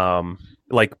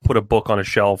 like put a book on a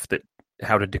shelf that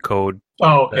how to decode.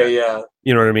 Oh, okay, yeah.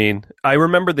 You know what I mean? I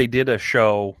remember they did a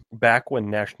show back when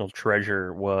National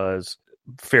Treasure was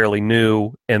fairly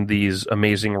new and these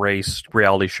Amazing Race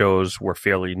reality shows were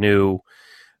fairly new.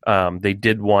 They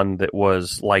did one that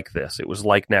was like this. It was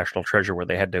like National Treasure, where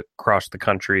they had to cross the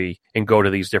country and go to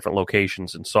these different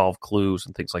locations and solve clues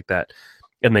and things like that.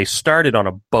 And they started on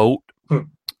a boat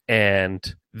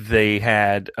and they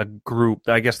had a group,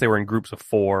 I guess they were in groups of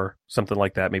 4, something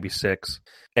like that, maybe 6.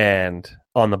 And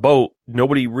on the boat,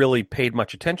 nobody really paid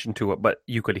much attention to it, but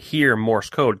you could hear Morse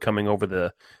code coming over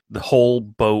the whole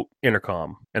boat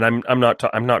intercom. And I'm not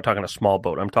talking a small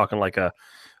boat. I'm talking like a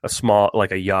small,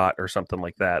 like a yacht or something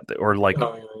like that, or like,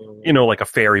 you know, like a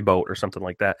ferry boat or something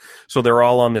like that. So they're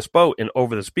all on this boat, and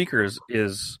over the speakers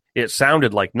it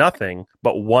sounded like nothing,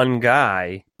 but one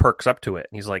guy perks up to it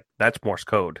and he's like, that's Morse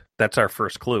code. That's our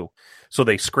first clue. So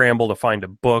they scramble to find a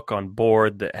book on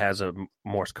board that has a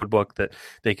Morse code book that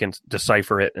they can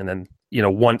decipher it. And then, you know,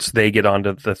 once they get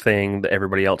onto the thing, that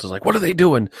everybody else is like, what are they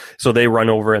doing? So they run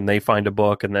over and they find a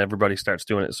book, and then everybody starts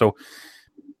doing it. So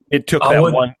it took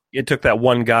that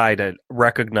one guy to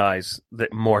recognize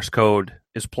that Morse code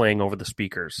is playing over the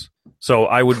speakers. So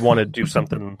I would want to do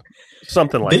something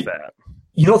like that.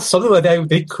 You know, something like that,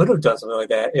 they could have done something like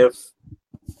that if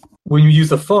when you use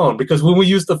the phone, because when we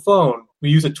use the phone, we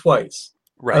use it twice.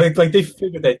 Right. Like they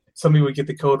figured that somebody would get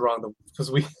the code wrong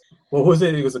because what was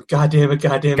it? It was God damn it.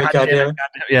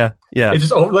 Yeah. It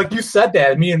just, like you said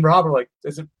that, and me and Rob were like,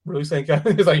 is it really saying God?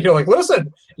 It's like, you're like, listen.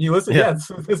 And you listen, Yeah.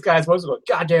 this guy's supposed to go,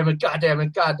 God damn it.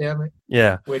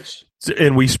 Yeah.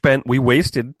 And we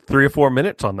wasted 3 or 4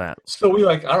 minutes on that. So we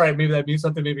like, all right, maybe that means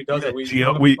something, maybe it doesn't. God,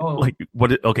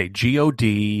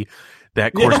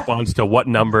 that Yeah. corresponds to what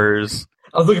numbers.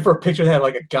 I was looking for a picture that had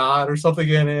like a god or something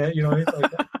in it, like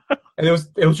that. And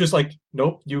it was just like,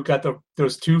 nope,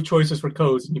 there's 2 choices for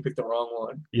codes and you picked the wrong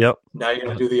one. Yep. Now you're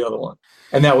gonna do the other one.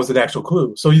 And that was an actual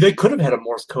clue. So they could have had a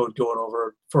Morse code going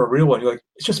over for a real one. You're like,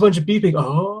 it's just a bunch of beeping.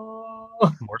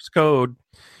 Oh, Morse code.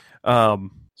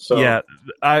 so Yeah,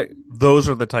 those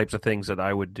are the types of things that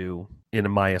I would do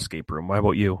in my escape room. How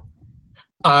about you?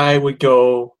 I would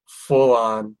go full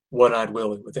on One-Eyed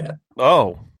Willie with that.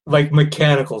 Oh, Like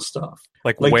mechanical stuff.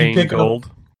 like Like you weighing pick up- gold.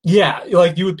 Yeah,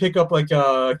 like you would pick up like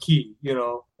a key,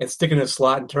 and stick it in a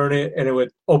slot and turn it, and it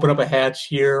would open up a hatch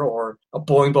here, or a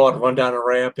bowling ball and run down a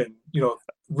ramp, and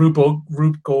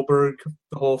Rube Goldberg,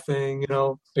 the whole thing,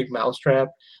 big mousetrap.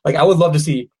 Like I would love to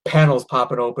see panels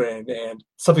popping open and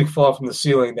something fall from the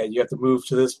ceiling that you have to move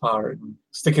to this part and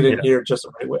stick it in here just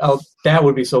the right way. That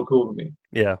would be so cool to me.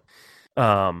 Yeah.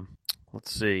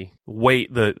 Let's see.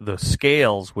 Weight the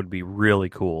scales would be really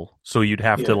cool. So you'd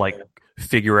have to like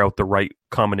figure out the right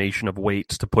combination of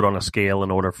weights to put on a scale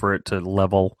in order for it to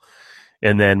level.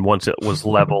 And then once it was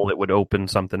level, it would open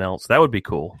something else. That would be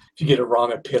cool. If you get it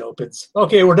wrong, a pit opens.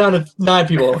 Okay, we're down to 9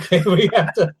 people. Okay, we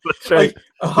have to That's right. like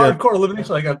a hardcore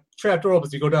elimination, like a trap door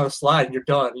opens, you go down a slide and you're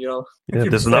done. Yeah, If you're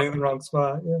there's an standing in the wrong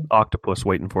spot. Yeah. octopus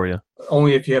waiting for you.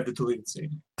 Only if you have the deleted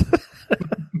scene.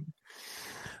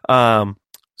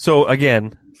 So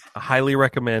again, I highly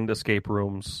recommend escape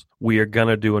rooms. We are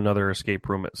gonna do another escape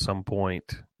room at some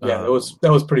point. Yeah,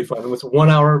 that was pretty fun. It was 1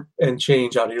 hour and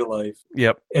change out of your life.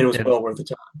 Yep. And it was well worth the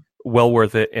time. Well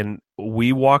worth it. And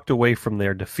we walked away from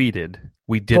there defeated.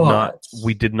 We did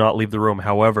not leave the room.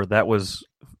 However, that was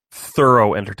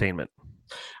thorough entertainment.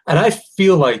 And I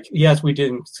feel like, yes, we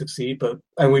didn't succeed,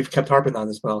 and we've kept harping on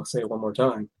this, but I'll say it one more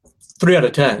time. 3 out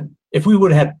of 10. If we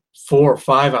would have had 4 or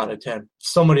 5 out of 10,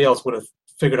 somebody else would have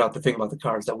figured out the thing about the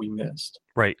cards that we missed.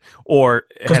 Right. Or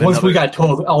because once we got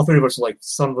told, all 3 of us were like,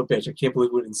 son of a bitch, I can't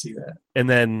believe we didn't see that. And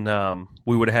then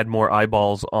we would have had more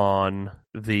eyeballs on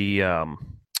the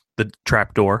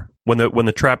trap door. When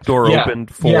the trap door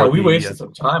opened for we wasted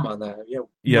some time on that.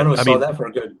 None of us saw that for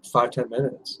a good 5-10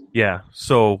 minutes. Yeah.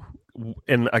 So,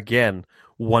 and again,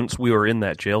 once we were in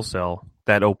that jail cell,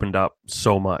 that opened up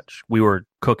so much. We were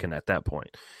cooking at that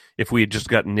point. If we had just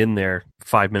gotten in there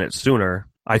 5 minutes sooner,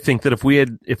 I think that if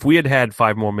we had had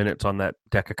 5 more minutes on that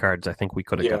deck of cards, I think we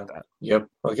could have got that. Yep.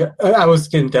 I was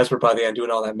getting desperate by the end, doing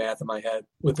all that math in my head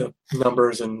with the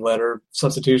numbers and letter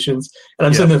substitutions, and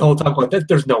I'm sitting there the whole time going,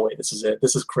 "There's no way this is it.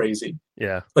 This is crazy."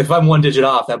 Yeah. Like if I'm 1 digit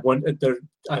off, I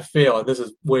fail, and this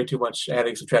is way too much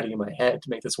adding, subtracting in my head to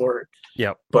make this work.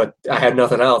 Yep. But I had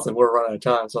nothing else, and we're running out of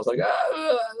time, so I was like,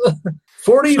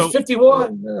 40,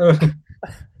 51.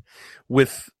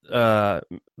 With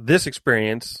this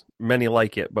experience, many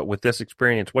like it, but with this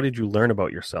experience, what did you learn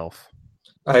about yourself?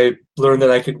 I learned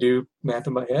that I can do math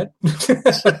in my head.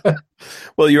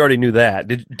 Well, you already knew that.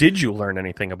 Did you learn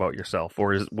anything about yourself,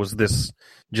 or was this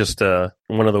just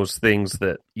one of those things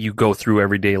that you go through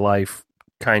everyday life,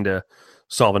 kind of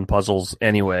solving puzzles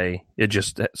anyway? It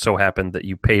just so happened that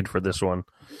you paid for this one,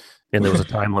 and there was a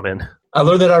time limit. I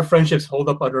learned that our friendships hold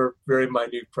up under very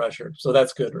minute pressure, so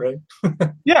that's good, right?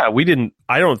 Yeah, we didn't.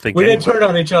 I don't think we didn't turn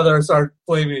on each other and start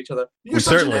blaming each other. We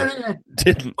certainly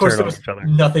didn't. Of course, turn there on was each other.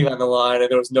 nothing on the line,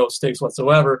 and there was no stakes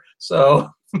whatsoever. So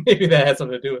maybe that had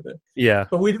something to do with it. Yeah,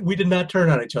 but we did not turn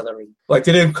on each other. Like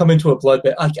they didn't come into a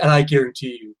bloodbath. And I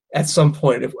guarantee you, at some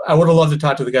point, I would have loved to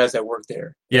talk to the guys that worked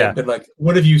there. Yeah, been like,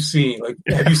 what have you seen? Like,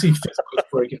 have you seen physical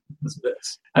breaking because of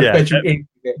this? I bet you anything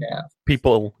they have.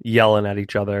 People yelling at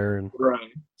each other and right.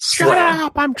 Shut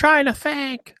up! I'm trying to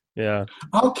think. Yeah.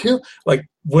 I'll kill. Like,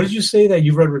 what did you say that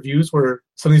you read reviews where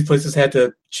some of these places had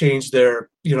to change their,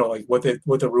 like what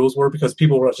the rules were because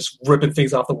people were just ripping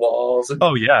things off the walls and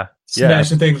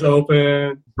smashing things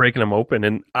open, breaking them open.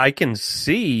 And I can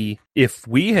see if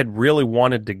we had really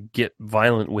wanted to get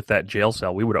violent with that jail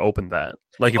cell, we would have opened that.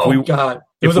 Like if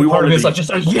there was a part of it like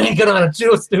just yanking on it,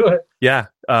 let's do it. Yeah.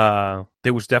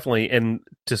 There was definitely, and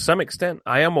to some extent,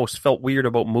 I almost felt weird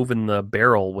about moving the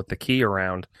barrel with the key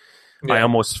around. Yeah. I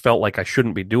almost felt like I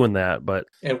shouldn't be doing that, but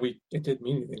it didn't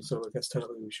mean anything, so I guess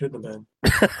technically we shouldn't have been.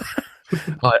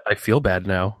 I feel bad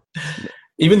now.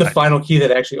 Even the final key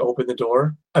that actually opened the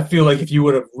door, I feel like if you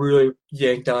would have really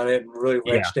yanked on it and really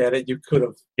wrenched at it, you could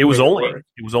have. It was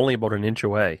only about an inch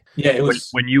away. Yeah, it was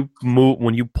when you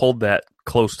pulled that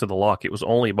close to the lock, it was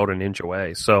only about an inch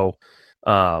away. So,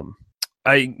 with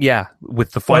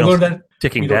the final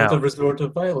ticking down, we don't have to resort to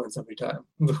violence every time.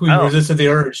 We resisted the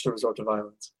urge to resort to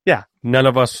violence. Yeah, none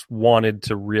of us wanted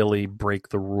to really break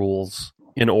the rules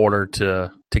in order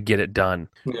to get it done,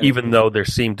 even though there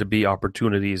seemed to be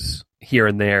opportunities here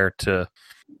and there to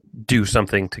do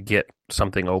something to get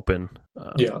something open.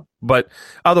 Yeah. But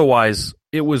otherwise,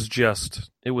 it was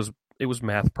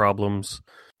math problems.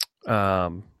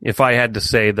 If I had to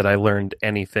say that I learned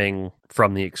anything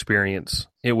from the experience,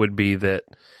 it would be that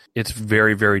it's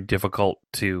very, very difficult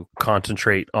to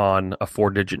concentrate on a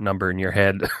 4-digit number in your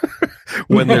head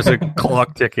when there's a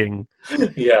clock ticking.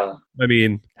 Yeah. I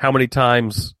mean, how many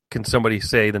times can somebody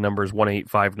say the number is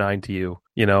 1859 to you?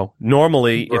 You know,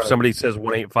 normally if somebody says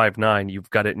 1859, you've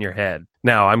got it in your head.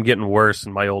 Now I'm getting worse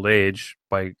in my old age.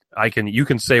 You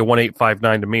can say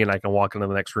 1859 to me, and I can walk into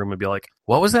the next room and be like,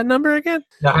 "What was that number again?"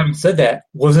 Now, having said that,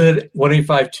 wasn't it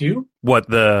 1852? What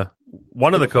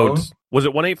one of the codes was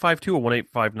it 1852 or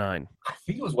 1859? I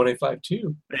think it was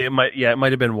 1852. It might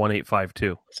have been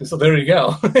 1852. So there you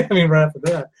go. I mean, right after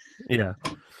that. Yeah,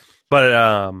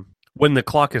 but when the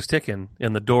clock is ticking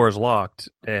and the door is locked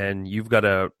and you've got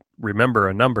to remember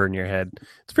a number in your head,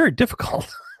 it's very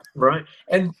difficult. Right.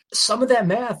 And some of that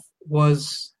math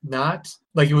was not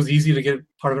like it was easy to get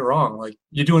part of it wrong. Like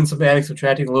you're doing some adding,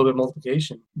 subtracting, a little bit of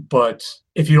multiplication. But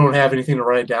if you don't have anything to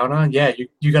write it down on,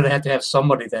 you gotta have to have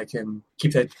somebody that can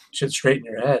keep that shit straight in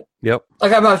your head. Yep.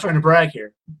 Like I'm not trying to brag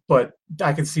here, but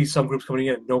I can see some groups coming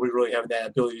in and nobody really having that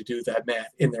ability to do that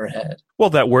math in their head. Well,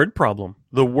 that word problem.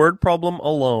 The word problem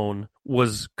alone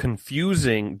was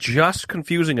confusing, just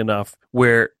confusing enough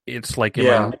where it's like,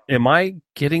 am I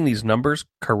getting these numbers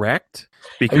correct?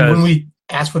 Because when we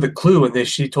asked for the clue and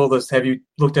she told us, have you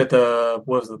looked at the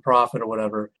profit or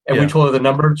whatever? And we told her the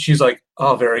number. She's like,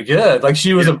 oh, very good. Like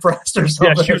she was impressed or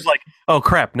something. Yeah, she was like, oh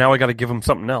crap, now I got to give them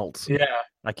something else. Yeah.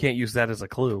 I can't use that as a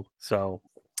clue. So,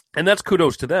 and that's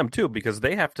kudos to them too, because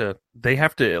they have to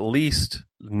at least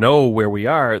know where we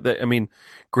are. I mean,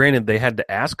 granted, they had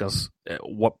to ask us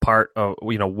what part of,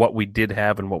 what we did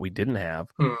have and what we didn't have.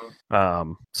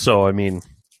 So, I mean,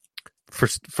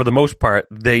 for the most part,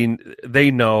 they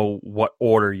know what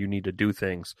order you need to do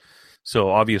things. So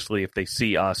obviously, if they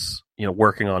see us,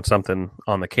 working on something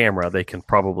on the camera, they can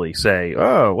probably say,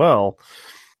 "Oh, well,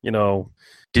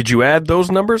 did you add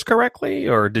those numbers correctly,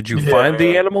 or did you find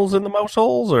the animals in the mouse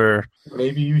holes, or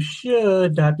maybe you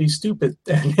should not be stupid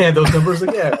and add those numbers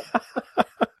again."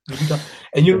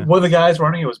 And one of the guys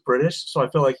running it was British, so I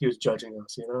feel like he was judging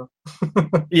us,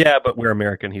 Yeah, but we're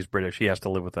American. He's British. He has to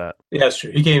live with that. Yeah, that's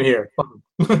true. He came here.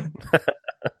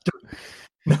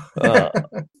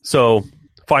 So,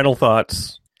 final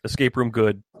thoughts. Escape room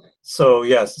good. So,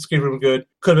 yes, Escape room good.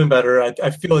 Could have been better. I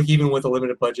feel like even with a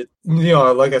limited budget,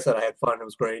 like I said, I had fun. It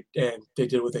was great, and they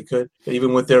did what they could. But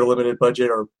even with their limited budget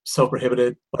or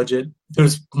self-prohibited budget,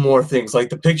 there's more things. Like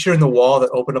the picture in the wall that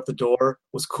opened up the door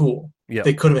was cool. Yeah.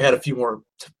 They could have had a few more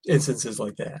instances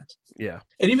like that. Yeah.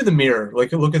 And even the mirror,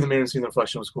 like look in the mirror and seeing the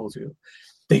reflection was cool too.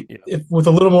 If with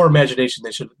a little more imagination,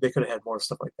 they could have had more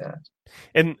stuff like that.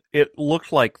 And it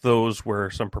looked like those were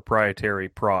some proprietary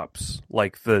props,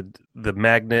 like the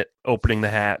magnet opening the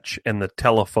hatch and the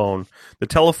telephone. The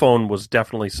telephone was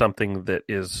definitely something that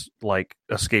is like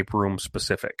escape room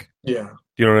specific. Yeah.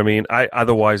 You know what I mean?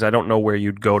 Otherwise, I don't know where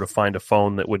you'd go to find a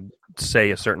phone that would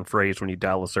say a certain phrase when you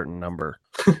dial a certain number.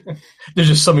 There's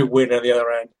just somebody waiting on the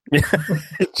other end. Yeah,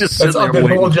 it's just that's the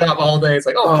whole job all day. It's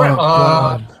like,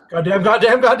 crap! Goddamn! God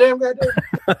damn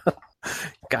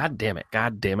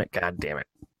it!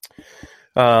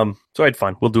 So I had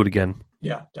fun. We'll do it again.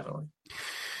 Yeah, definitely.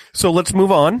 So let's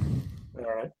move on. All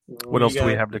right. What else do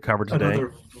we have to cover today?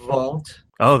 Another vault.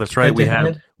 Oh, that's right.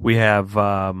 We have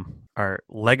our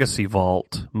Legacy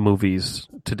Vault movies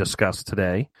to discuss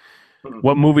today.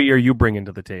 What movie are you bringing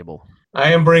to the table?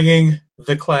 I am bringing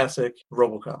the classic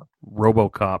RoboCop.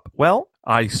 RoboCop. Well,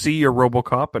 I see your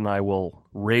RoboCop, and I will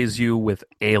raise you with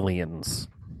Aliens.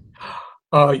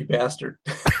 Oh, you bastard.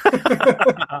 You're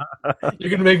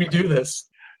going to make me do this.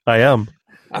 I am.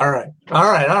 All right.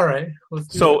 Let's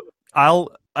do so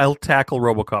I'll tackle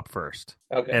RoboCop first.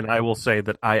 Okay. And I will say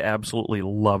that I absolutely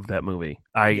love that movie.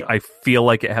 I feel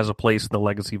like it has a place in the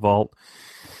Legacy Vault.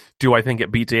 Do I think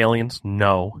it beats Aliens?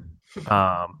 No.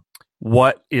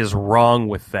 What is wrong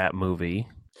with that movie?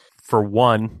 For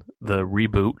one, the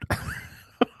reboot,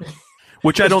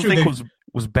 which I don't think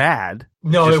was bad.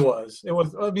 No, it was. It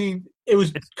was. I mean, it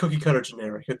was cookie cutter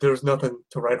generic. There was nothing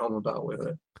to write home about with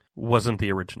it. Wasn't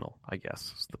the original, I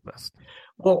guess, is the best.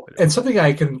 Well, and something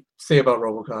I can say about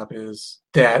RoboCop is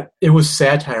that it was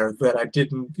satire that I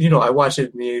didn't, I watched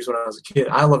it in the 80s when I was a kid.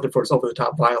 I loved it for its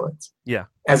over-the-top violence. Yeah.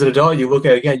 As an adult, you look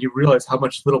at it again, you realize how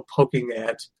much little poking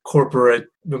at corporate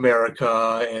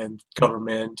America and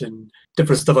government and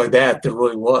different stuff like that there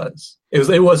really was.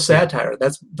 It was satire.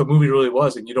 That's the movie really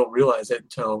was, and you don't realize it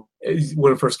until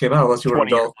when it first came out, unless you were an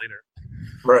adult. 20 years later.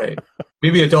 Right.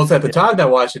 Maybe adults at the time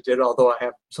that watched it did, although I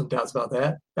have some doubts about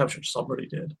that. I'm sure somebody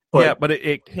did. But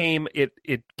it came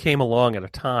along at a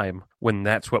time when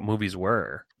that's what movies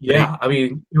were. Yeah, I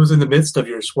mean, it was in the midst of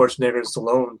your Schwarzenegger and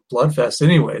Stallone bloodfest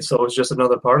anyway, so it was just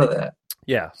another part of that.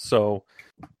 Yeah, so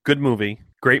good movie,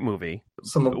 great movie.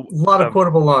 A lot of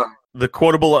quotable lines. The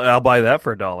quotable, I'll buy that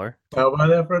for $1. I'll buy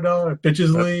that for $1.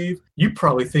 Bitches leave. You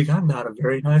probably think I'm not a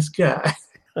very nice guy.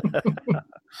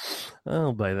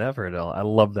 I'll buy that for $1. I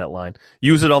love that line.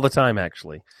 Use it all the time,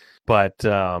 actually. But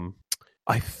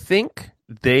I think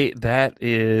they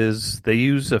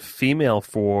use a female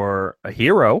for a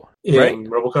hero right? In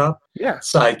RoboCop. Yeah,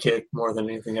 sidekick more than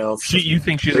anything else. You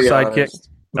think she's a sidekick? Honest.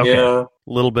 Okay. Yeah, a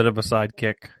little bit of a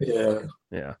sidekick.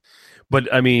 Yeah.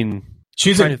 But I mean,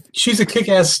 she's a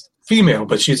kick-ass female,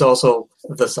 but she's also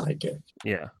the sidekick.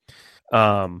 Yeah.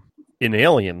 In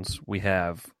Aliens, we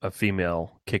have a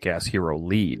female kick-ass hero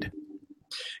lead.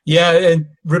 Yeah, and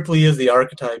Ripley is the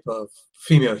archetype of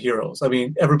female heroes. I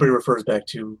mean, everybody refers back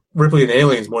to Ripley in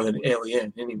Aliens more than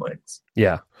Alien anyways.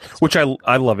 Yeah, which I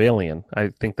love Alien. I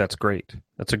think that's great.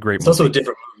 That's a great It's movie. also a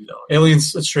different movie, though.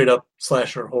 Aliens, a straight-up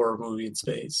slasher horror movie in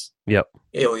space. Yep.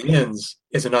 Aliens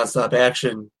is a nonstop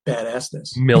action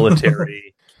badassness.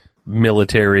 Military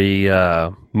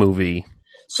movie.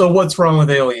 So what's wrong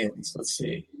with Aliens? Let's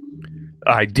see.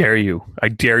 I dare you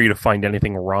to find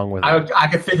anything wrong with it. I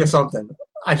can think of something.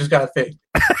 I just gotta think.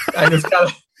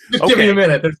 Give me a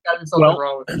minute. There's gotta be something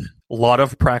wrong with it. A lot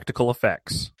of practical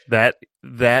effects. That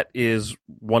is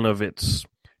one of its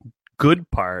good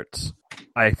parts.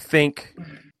 I think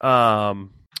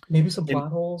maybe some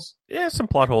plot holes. Yeah, some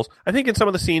plot holes. I think in some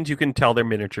of the scenes you can tell they're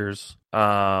miniatures,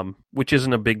 which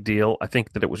isn't a big deal. I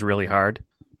think that it was really hard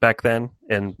back then,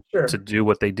 and to do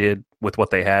what they did with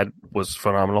what they had was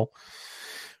phenomenal.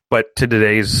 But to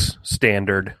today's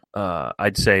standard,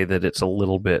 I'd say that it's a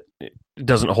little bit. It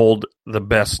doesn't hold the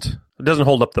best. It doesn't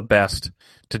hold up the best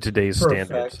to today's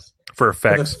standards for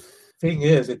effects. But the thing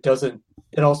is, it doesn't.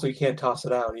 And also, you can't toss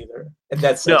it out either, and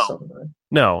that says something. Right?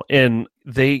 No, and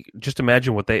they just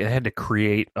imagine what they had to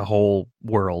create a whole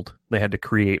world. They had to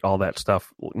create all that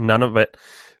stuff. None of it.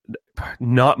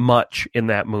 Not much in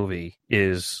that movie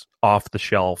is off the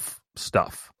shelf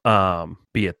stuff.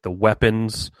 Be it the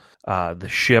weapons, the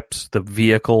ships, the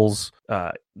vehicles,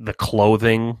 the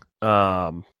clothing.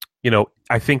 I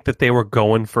think that they were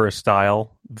going for a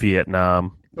style,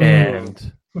 Vietnam,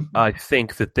 and I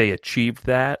think that they achieved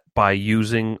that by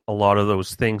using a lot of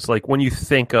those things. Like when you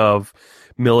think of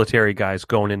military guys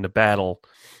going into battle,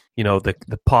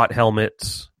 the pot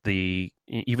helmets,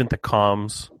 even the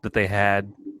comms that they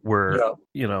had were,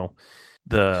 Well,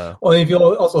 if you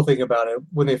also think about it,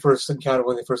 when they first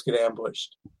get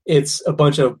ambushed, it's a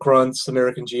bunch of grunts,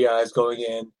 American GIs going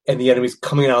in, and the enemy's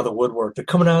coming out of the woodwork. They're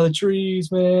coming out of the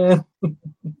trees, man.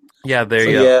 Yeah,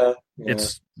 they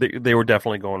were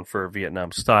definitely going for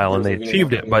Vietnam style, and they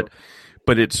achieved it. But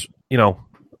it's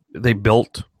they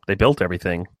built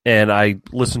everything. And I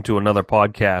listened to another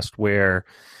podcast where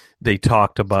they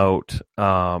talked about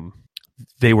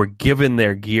they were given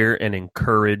their gear and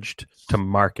encouraged to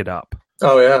mark it up.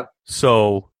 Oh yeah.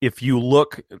 So if you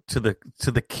look to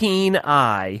the keen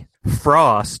eye,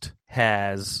 Frost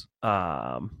has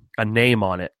a name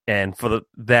on it, and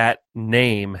that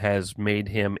name has made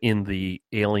him in the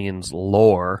Aliens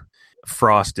lore.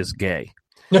 Frost is gay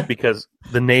because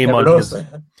the name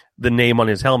on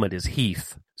his helmet is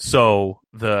Heath. So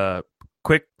the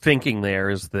quick thinking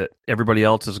there is that everybody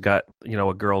else has got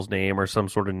a girl's name or some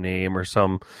sort of name or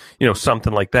some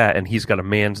something like that, and he's got a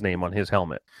man's name on his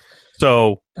helmet.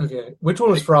 So okay, which one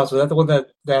was Frost? Was that the one that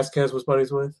Vasquez was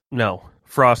buddies with? No,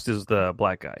 Frost is the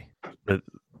black guy.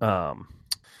 I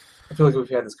feel like we've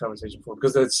had this conversation before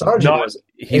because the sergeant was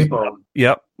A-Bone.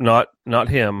 Yep, not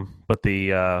him, but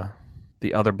the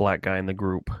other black guy in the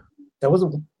group. That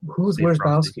wasn't who's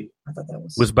Wierzbowski? I thought that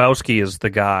was Wierzbowski is the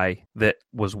guy that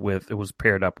was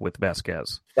paired up with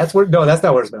Vasquez. That's not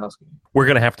Wierzbowski. We're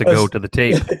gonna have to go to the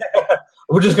tape.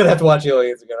 We're just gonna have to watch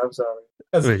Aliens again. I'm sorry.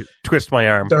 Wait, twist my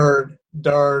arm.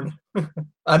 Darn.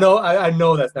 I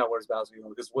know that's not Wierzbowski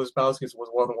because Wierzbowski was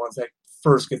one of the ones that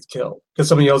first gets killed because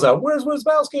someone yells out, "Where's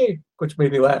Wierzbowski?" Which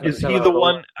made me laugh. Is he the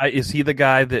one? Is he the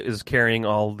guy that is carrying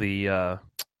all the ammo?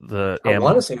 I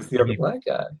want to say it's the other black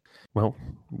guy. Well,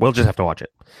 we'll just have to watch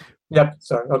it. Yep.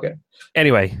 Sorry. Okay.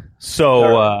 Anyway,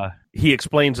 so he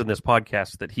explains in this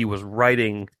podcast that he was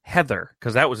writing Heather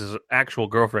because that was his actual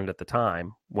girlfriend at the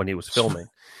time when he was filming.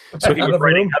 So he was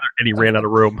writing Heather, and he ran out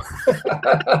of room.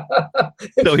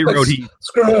 So he wrote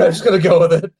Screw it, I'm just gonna go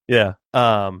with it. Yeah.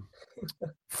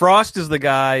 Frost is the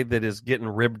guy that is getting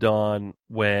ribbed on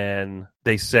when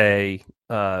they say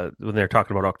when they're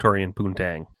talking about Octorian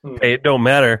Poontang. Hmm. Hey, it don't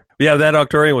matter. Yeah, that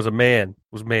Octorian was a man.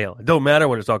 Was male. It don't matter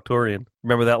when it's Octorian.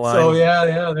 Remember that line? So yeah,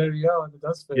 there you go. It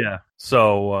does fit. Yeah.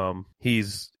 So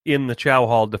he's in the chow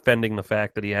hall defending the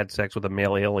fact that he had sex with a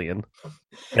male alien,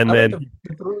 and then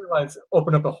the three lines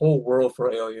open up a whole world for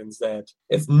aliens that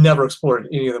it's never explored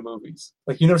in any of the movies.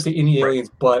 Like you never see any aliens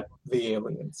but the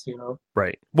aliens. You know?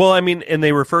 Right. Well, I mean, and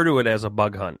they refer to it as a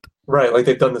bug hunt. Right. Like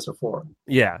they've done this before.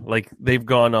 Yeah, like they've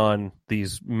gone on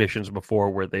these missions before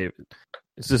where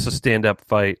is this a stand-up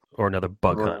fight or another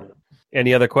bug hunt?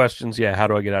 Any other questions? Yeah, how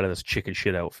do I get out of this chicken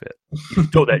shit outfit?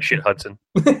 Throw that shit, Hudson.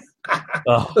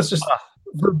 Oh. Let's just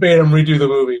verbatim redo the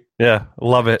movie. Yeah,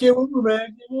 love it. Get over,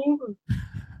 man. Get over.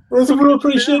 We're some real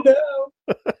pretty shit now.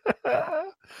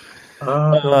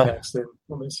 Paxton,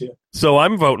 I'll miss you. So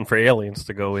I'm voting for aliens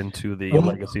to go into the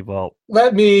Legacy Vault.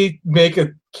 Let me make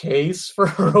a case for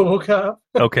RoboCop.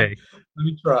 Okay. Let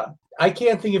me try. I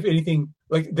can't think of anything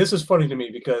like this. Is funny to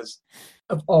me because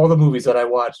of all the movies that I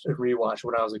watched and rewatched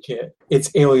when I was a kid,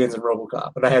 it's Aliens and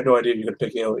RoboCop, and I had no idea you could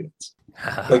pick Aliens.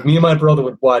 Like me and my brother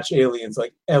would watch Aliens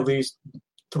like at least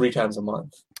 3 times a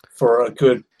month for a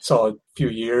good solid few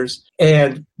years,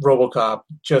 and RoboCop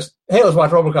just let's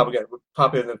watch RoboCop again. We'd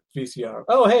pop in the VCR.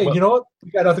 Oh hey, you know what?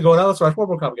 We got nothing going on. Let's watch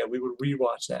RoboCop again. We would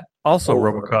rewatch that. Also,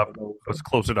 RoboCop was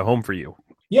closer to home for you.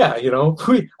 Yeah,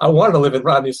 I wanted to live in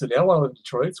Rodney City. I want to live in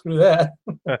Detroit. Screw that.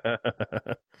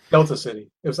 Delta City.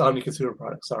 It was Omni Consumer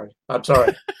Products. Sorry. I'm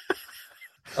sorry.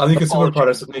 Omni Consumer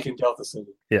Products is making Delta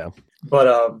City. Yeah. But,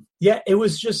 it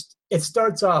was just, it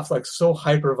starts off like so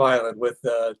hyper violent with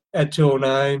Ed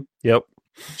 209. Yep.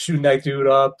 Shooting that dude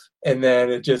up. And then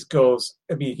it just goes,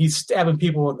 I mean, he's stabbing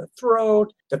people in the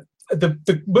throat.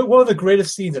 One of the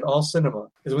greatest scenes in all cinema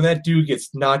is when that dude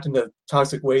gets knocked in the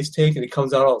toxic waste tank and he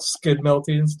comes out all skid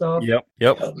melty and stuff. Yep.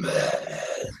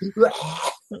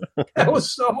 That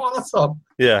was so awesome.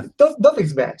 Yeah.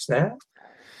 Nothing's matched that.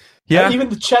 Yeah. Even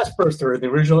the chest burster in the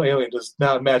original Alien does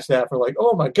not match that for like,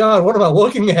 oh my God, what am I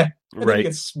looking at? And right. He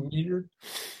gets smeared.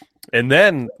 And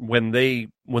then when they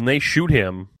shoot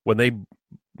him, when they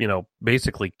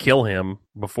basically kill him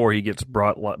before he gets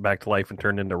brought back to life and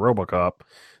turned into RoboCop,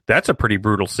 that's a pretty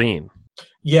brutal scene.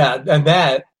 Yeah, and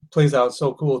that plays out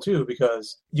so cool too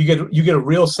because you get a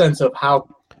real sense of how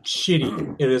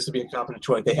shitty it is to be a cop in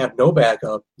Detroit. They have no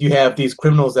backup. You have these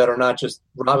criminals that are not just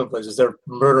robbing places; they're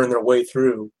murdering their way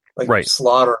through, like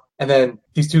slaughter. And then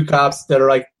these 2 cops that are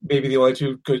like maybe the only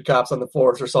 2 good cops on the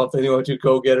force or something, the only 2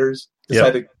 go-getters,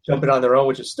 decide to jump in on their own,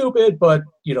 which is stupid, but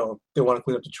they want to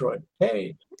clean up Detroit.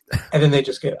 Hey, and then they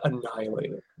just get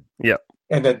annihilated. Yep.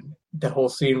 And then the whole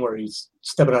scene where he's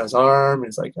stepping on his arm, and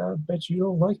he's like, I bet you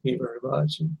don't like me very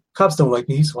much. And cops don't like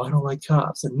me, so I don't like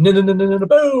cops. And no,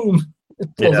 boom!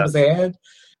 It pulls up his hand.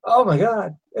 Oh my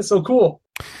God, it's so cool.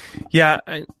 Yeah,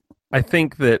 I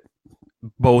think that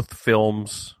both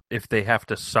films, if they have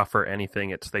to suffer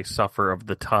anything, they suffer of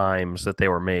the times that they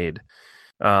were made.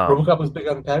 RoboCop was big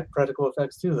on practical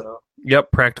effects too, though.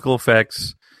 Yep, practical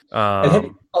effects. And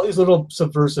had all these little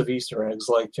subversive Easter eggs,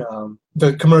 like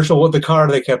the commercial with the car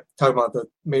they kept talking about that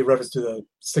made reference to the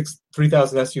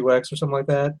 3000 SUX or something like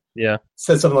that. Yeah,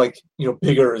 said something like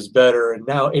bigger is better, and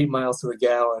now 8 miles to the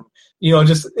gallon. You don't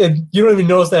even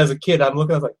notice that as a kid. I'm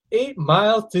looking at like 8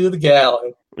 miles to the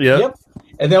gallon. Yep.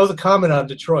 And that was a comment on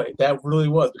Detroit. That really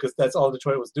was because that's all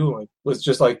Detroit was doing was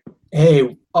just like,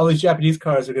 hey, all these Japanese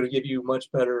cars are going to give you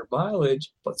much better mileage,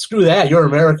 but screw that. You're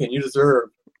American. You deserve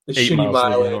the shitty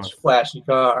mileage, flashy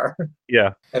car.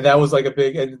 Yeah. And that was like a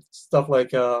big, and stuff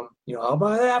like, I'll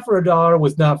buy that for $1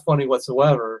 was not funny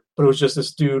whatsoever, but it was just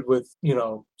this dude with,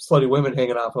 slutty women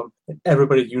hanging off him. And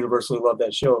everybody universally loved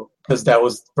that show because that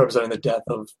was representing the death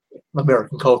of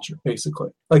American culture,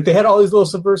 basically. Like they had all these little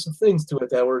subversive things to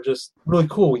it that were just really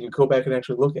cool when you go back and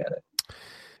actually look at it.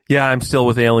 Yeah, I'm still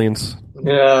with Aliens.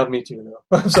 Yeah, me too,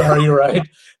 though. I'm sorry, you're right.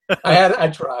 I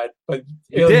tried, but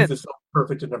Aliens is so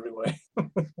perfect in every way.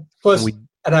 Plus,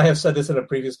 and I have said this in a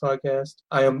previous podcast,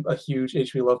 I am a huge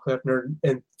H.P. Lovecraft nerd,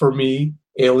 and for me,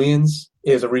 Aliens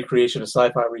is a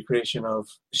sci-fi recreation of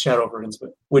Shadow over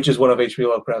Innsmouth, which is one of H.P.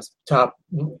 Lovecraft's top.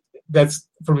 That's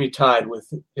for me tied with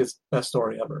his best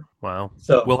story ever. Wow!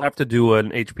 So we'll have to do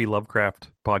an H.P. Lovecraft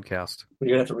podcast. You're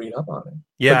gonna have to read up on it.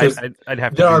 Yeah, I'd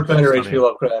have to. There are better H.P.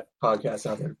 Lovecraft podcasts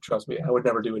out there. Trust me, I would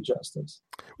never do it justice.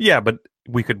 Yeah, but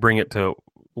we could bring it to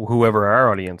whoever our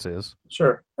audience is.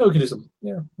 Sure, we could do some.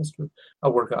 Yeah, that's true.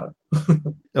 I'll work on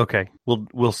it. Okay,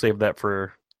 we'll save that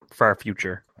for our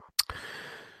future.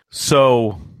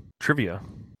 So trivia.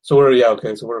 So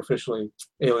we're officially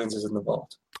Aliens is in the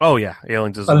vault. Oh yeah,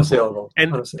 Aliens is unassailable.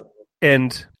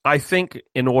 And I think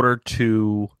in order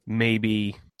to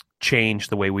maybe change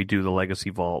the way we do the Legacy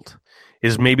Vault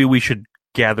is maybe we should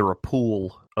gather a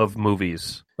pool of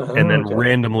movies and then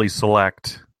randomly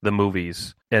select the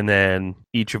movies, and then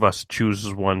each of us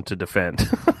chooses one to defend.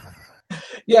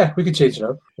 Yeah, we could change it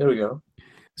up. There we go.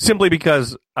 Simply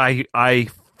because I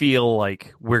feel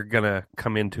like we're gonna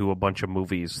come into a bunch of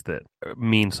movies that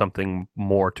mean something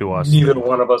more to us. Neither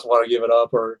one of us want to give it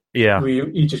up, or we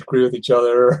each agree with each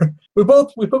other. We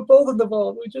put both in the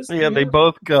vault. They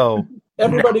both go.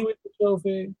 Everybody with the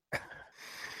trophy.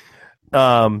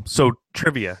 So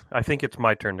trivia. I think it's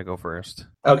my turn to go first.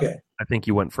 Okay. I think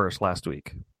you went first last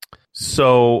week.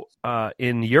 So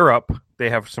in Europe, they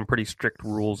have some pretty strict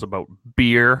rules about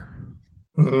beer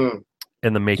and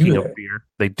the making of beer.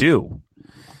 They do.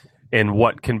 And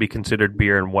what can be considered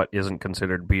beer and what isn't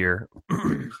considered beer.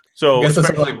 So I guess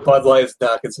it's like Bud Light's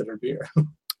not considered beer.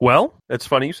 Well, it's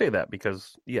funny you say that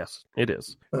because, yes, it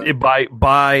is.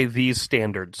 By these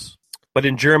standards. But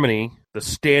in Germany, the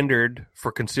standard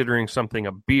for considering something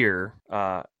a beer,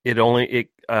 a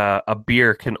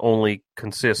beer can only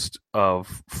consist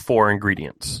of 4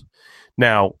 ingredients.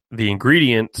 Now, the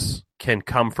ingredients can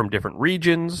come from different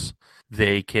regions.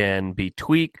 They can be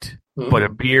tweaked. But a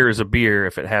beer is a beer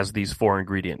if it has these 4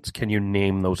 ingredients. Can you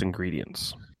name those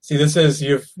ingredients? See, this is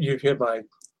you've hit my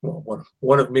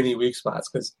one of many weak spots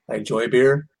because I enjoy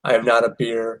beer. I am not a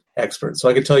beer expert, so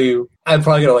I can tell you I'm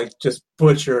probably gonna just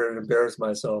butcher and embarrass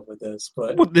myself with this.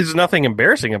 But there's nothing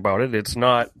embarrassing about it. It's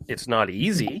not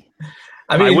easy.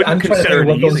 I mean, I'm trying to think of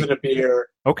what goes in a beer.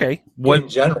 Okay, in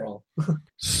general.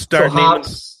 Start naming.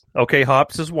 Hops. Okay,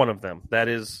 hops is one of them. That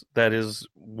is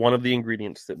one of the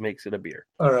ingredients that makes it a beer.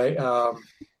 All right.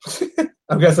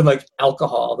 I'm guessing like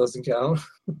alcohol doesn't count.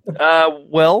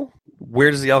 Well, where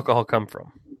does the alcohol come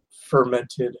from?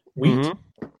 Fermented wheat.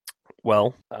 Mm-hmm.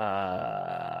 Well,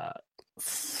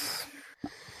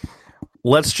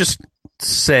 let's just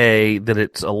say that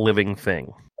it's a living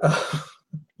thing.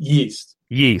 Yeast.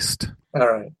 All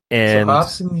right. And so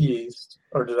hops and yeast.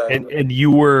 Or did I? And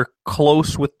you were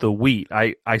close with the wheat.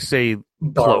 I say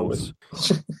close.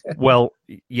 Well,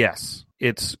 yes,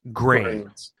 it's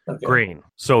grain. Okay. Grain.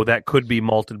 So that could be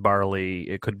malted barley.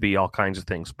 It could be all kinds of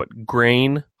things. But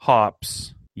grain,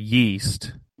 hops,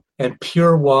 yeast, and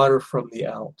pure water from the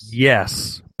Alps.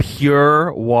 Yes,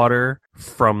 pure water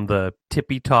from the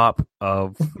tippy top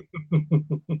of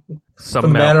some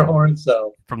from the Matterhorn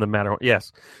itself. From the Matterhorn,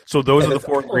 yes. So those are the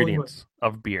 4 ingredients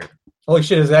of beer. Holy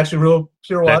shit, is it actually real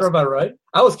pure water? Am I right?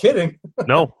 I was kidding.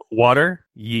 No, water,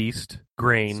 yeast,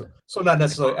 grain. So not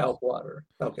necessarily Alp water.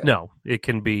 Okay. No, it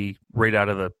can be right out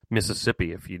of the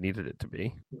Mississippi if you needed it to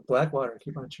be. Black water,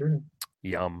 keep on churning.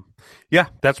 Yum. Yeah,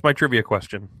 that's my trivia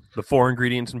question. The 4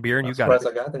 ingredients in beer, and you got it.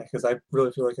 I got that because I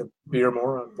really feel like a beer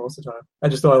moron most of the time. I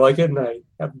just know I like it, and I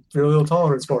have very little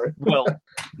tolerance for it. Well,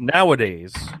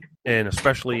 nowadays, and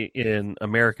especially in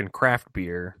American craft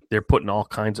beer, they're putting all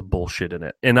kinds of bullshit in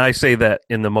it. And I say that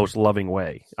in the most loving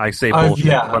way. I say bullshit,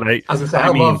 but I was gonna say, I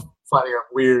love finding out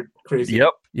weird, crazy.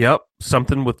 Yep.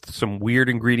 Something with some weird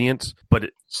ingredients,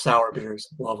 but sour beers,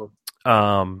 love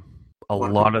them. A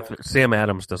lot of Sam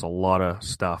Adams does a lot of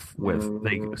stuff with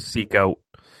they seek out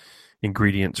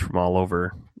ingredients from all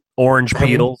over. Orange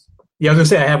peels. Yeah, I was gonna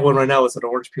say I have one right now. It's an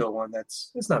orange peel one.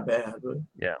 It's not bad, but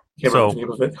yeah. So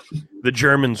the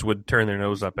Germans would turn their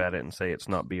nose up at it and say it's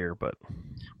not beer, but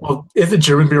is the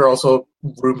German beer also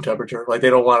room temperature? Like they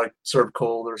don't want to serve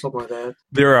cold or something like that?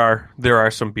 There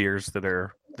are some beers that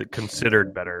are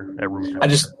considered better at room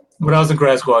temperature. When I was in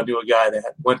grad school, I knew a guy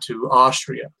that went to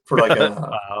Austria for like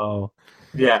a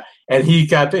yeah, and he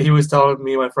was telling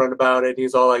me, my friend, about it.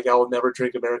 He's all like, "I will never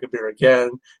drink American beer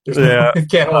again. There's no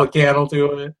candle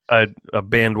to it." A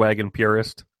bandwagon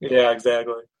purist. Yeah,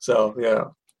 exactly. So yeah.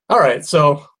 All right.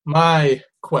 So my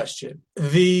question: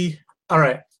 all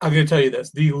right, I'm going to tell you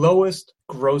this: the lowest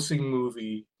grossing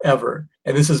movie ever,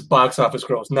 and this is box office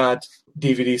gross, not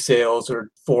DVD sales or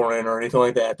foreign or anything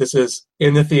like that. This is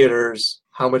in the theaters.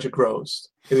 How much it grossed?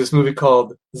 Is this movie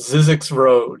called Zizek's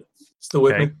Road? Still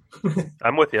with me?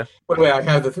 I'm with you. Wait, I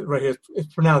have right here.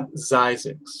 It's pronounced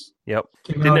Zizek's. Yep.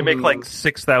 Didn't it make like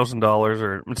 $6,000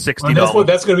 or $60?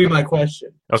 That's going to be my question.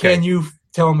 Okay. Can you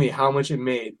tell me how much it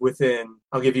made within?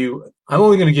 I'm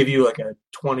only going to give you like a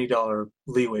 $20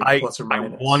 leeway plus or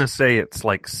minus. I want to say it's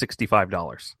like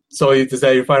 $65. So is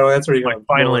that your final answer? My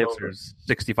final answer is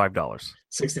 $65.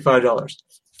 $65.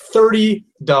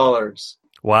 $30.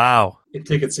 Wow. In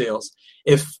ticket sales.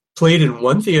 If played in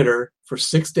one theater for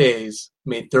 6 days,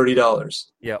 made $30.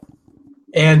 Yep.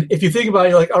 And if you think about it,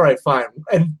 you're like, all right, fine.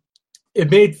 And it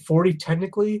made 40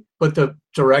 technically, but the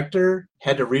director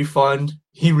had to refund.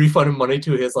 He refunded money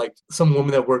to his like some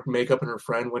woman that worked makeup and her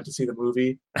friend went to see the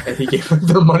movie, and he gave her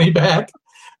the money back.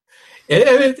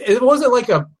 It wasn't like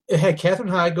it had Katherine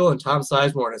Heigl and Tom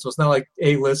Sizemore in it, so it's not like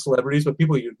A-list celebrities, but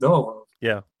people you know of.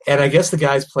 Yeah. And I guess the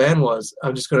guy's plan was,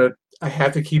 I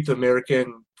have to keep the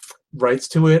American rights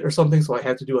to it or something, so I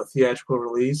have to do a theatrical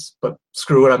release, but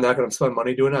screw it, I'm not going to spend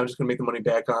money doing it. I'm just going to make the money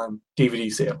back on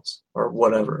DVD sales or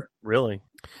whatever. Really?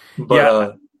 But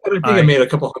yeah. I think it made a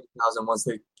couple $100,000 once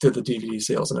they did the DVD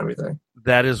sales and everything.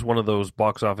 That is one of those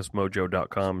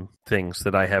boxofficemojo.com things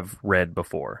that I have read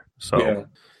before. So yeah.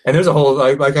 And there's a whole,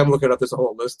 like I'm looking up, there's a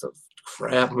whole list of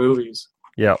crap movies.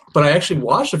 Yeah. But I actually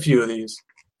watched a few of these.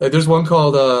 Like, there's one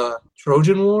called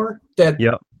Trojan War that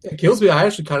it kills me. I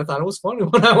actually kind of thought it was funny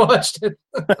when I watched it.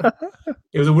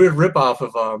 It was a weird ripoff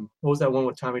of, what was that one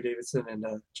with Tommy Davidson and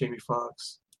Jamie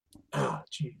Foxx? Oh,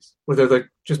 jeez. Where they're like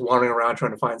just wandering around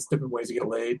trying to find different ways to get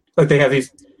laid. Like they have these,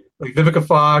 like Vivica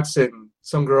Fox and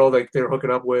some girl like they're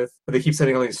hooking up with, but they keep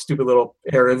sending all these stupid little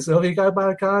errands. Oh, you gotta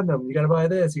buy a condom. You gotta buy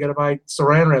this. You gotta buy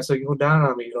saran wrap so you can go down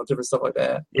on me. Different stuff like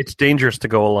that. It's dangerous to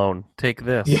go alone. Take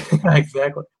this. Yeah,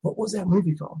 exactly. What was that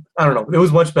movie called? I don't know. It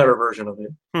was a much better version of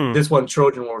it. This one,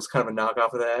 Trojan War, was kind of a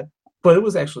knockoff of that. But it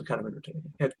was actually kind of entertaining.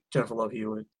 It had Jennifer Love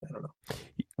Hewitt. I don't know.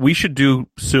 We should do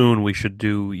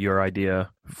your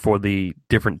idea for the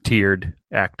different tiered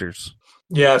actors.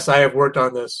 Yes, I have worked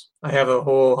on this. I have a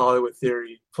whole Hollywood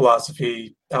theory,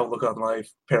 philosophy, outlook on life,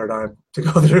 paradigm to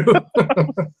go through.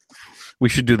 We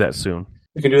should do that soon.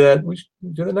 We can do that. We should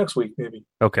do that next week, maybe.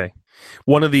 Okay.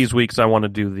 One of these weeks, I want to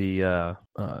do the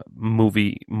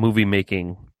movie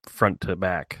making front to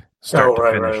back, start to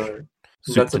finish. Right.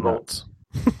 Soup to nuts.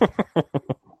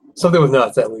 Something with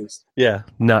nuts, at least. Yeah,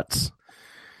 nuts.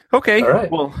 Okay. All right.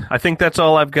 Well, I think that's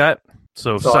all I've got.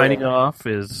 So signing off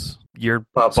is your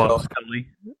Bob Scully,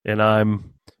 and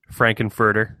I'm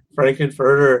Frankenfurter.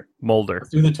 Mulder. Let's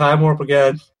do the time warp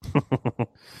again.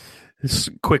 This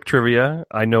quick trivia.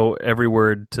 I know every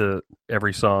word to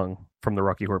every song from the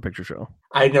Rocky Horror Picture Show.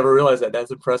 I never realized that.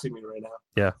 That's impressing me right now.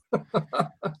 Yeah.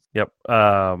 Yep.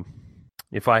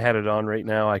 If I had it on right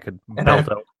now, I could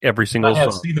belt out every single song. I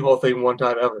have seen the whole thing one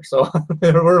time ever, so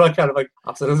we're like kind of like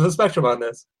opposite ends of the spectrum on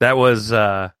this. That was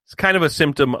it's kind of a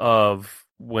symptom of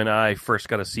when I first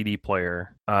got a CD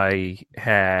player. I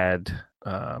had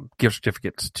gift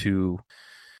certificates to,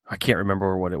 I can't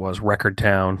remember what it was, Record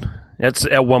Town. It's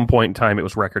at one point in time it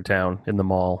was Record Town in the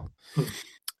mall,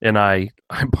 and I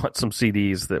bought some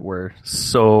CDs that were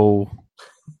so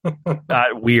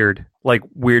weird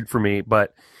for me,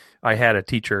 but I had a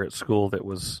teacher at school that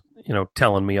was,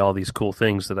 telling me all these cool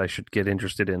things that I should get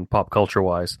interested in pop culture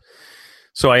wise.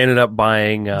 So I ended up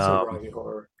buying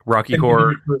Rocky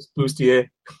Horror. Bustier.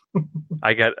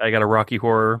 I got a Rocky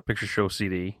Horror Picture Show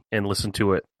CD and listened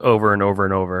to it over and over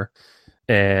and over.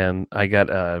 And I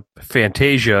got a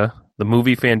Fantasia, the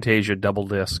movie Fantasia double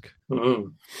disc. Mm-hmm.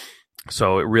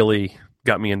 So it really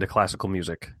got me into classical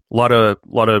music.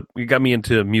 It got me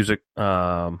into music,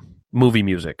 movie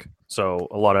music. So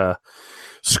a lot of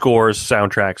scores,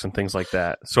 soundtracks, and things like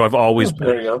that. So I've always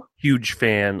been a huge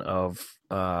fan of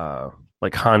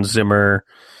like Hans Zimmer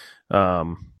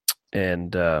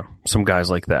and some guys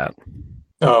like that.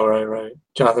 Oh, right.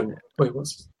 Jonathan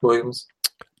Williams.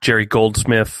 Jerry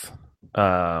Goldsmith.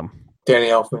 Danny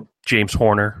Elfman. James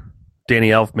Horner. Danny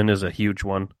Elfman is a huge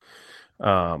one.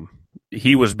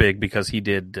 He was big because he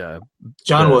did...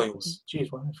 John Williams.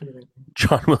 Jeez, why did I forget that?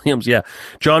 John Williams, yeah.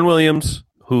 John Williams,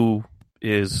 who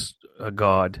is a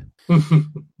god.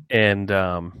 And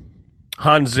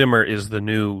Hans Zimmer is the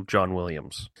new John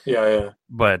Williams. Yeah.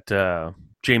 But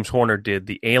James Horner did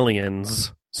the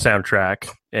Aliens soundtrack.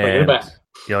 And,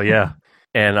 yeah.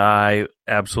 And I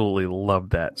absolutely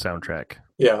loved that soundtrack.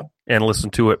 Yeah. And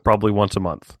listened to it probably once a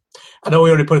month. I know we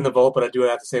already put it in the vault, but I do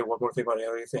have to say one more thing about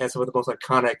Aliens. It has some of the most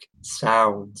iconic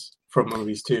sounds from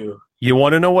movies, too. You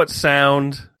want to know what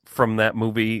sound from that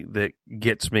movie that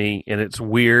gets me, and it's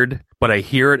weird, but I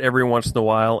hear it every once in a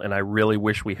while, and I really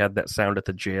wish we had that sound at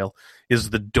the jail, is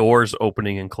the doors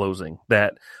opening and closing.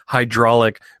 That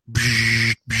hydraulic...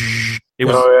 It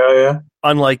was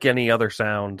unlike any other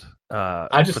sound.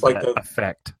 I just like the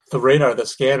effect. The radar, the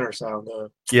scanner sound.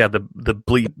 The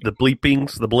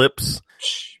bleepings, the blips.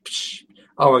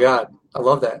 Oh my god, I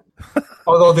love that.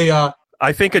 Although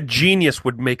I think a genius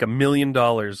would make $1 million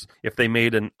if they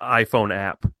made an iPhone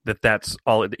app that's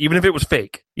all. Even if it was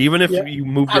fake, even if you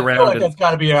moved around, feel like that's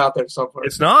got to be out there somewhere.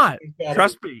 It's not.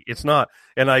 Trust me, it's not.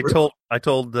 And I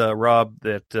told Rob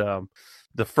that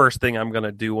the first thing I'm going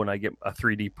to do when I get a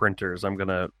 3D printer is I'm going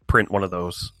to print one of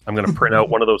those. I'm going to print out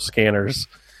one of those scanners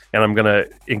and I'm gonna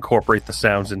incorporate the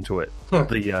sounds into it.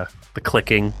 The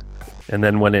clicking, and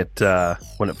then when it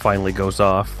finally goes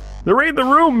off, they're right in the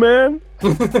room, man.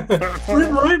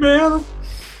 Right, man.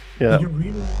 Yeah.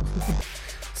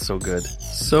 So good.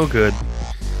 So good.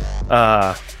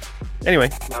 Anyway.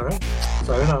 All right.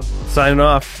 Signing off. Signing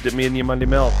off. Dip me in your Monday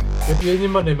milk. Dip me in your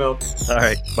Monday milk. All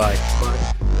right. Bye.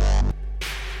 Bye.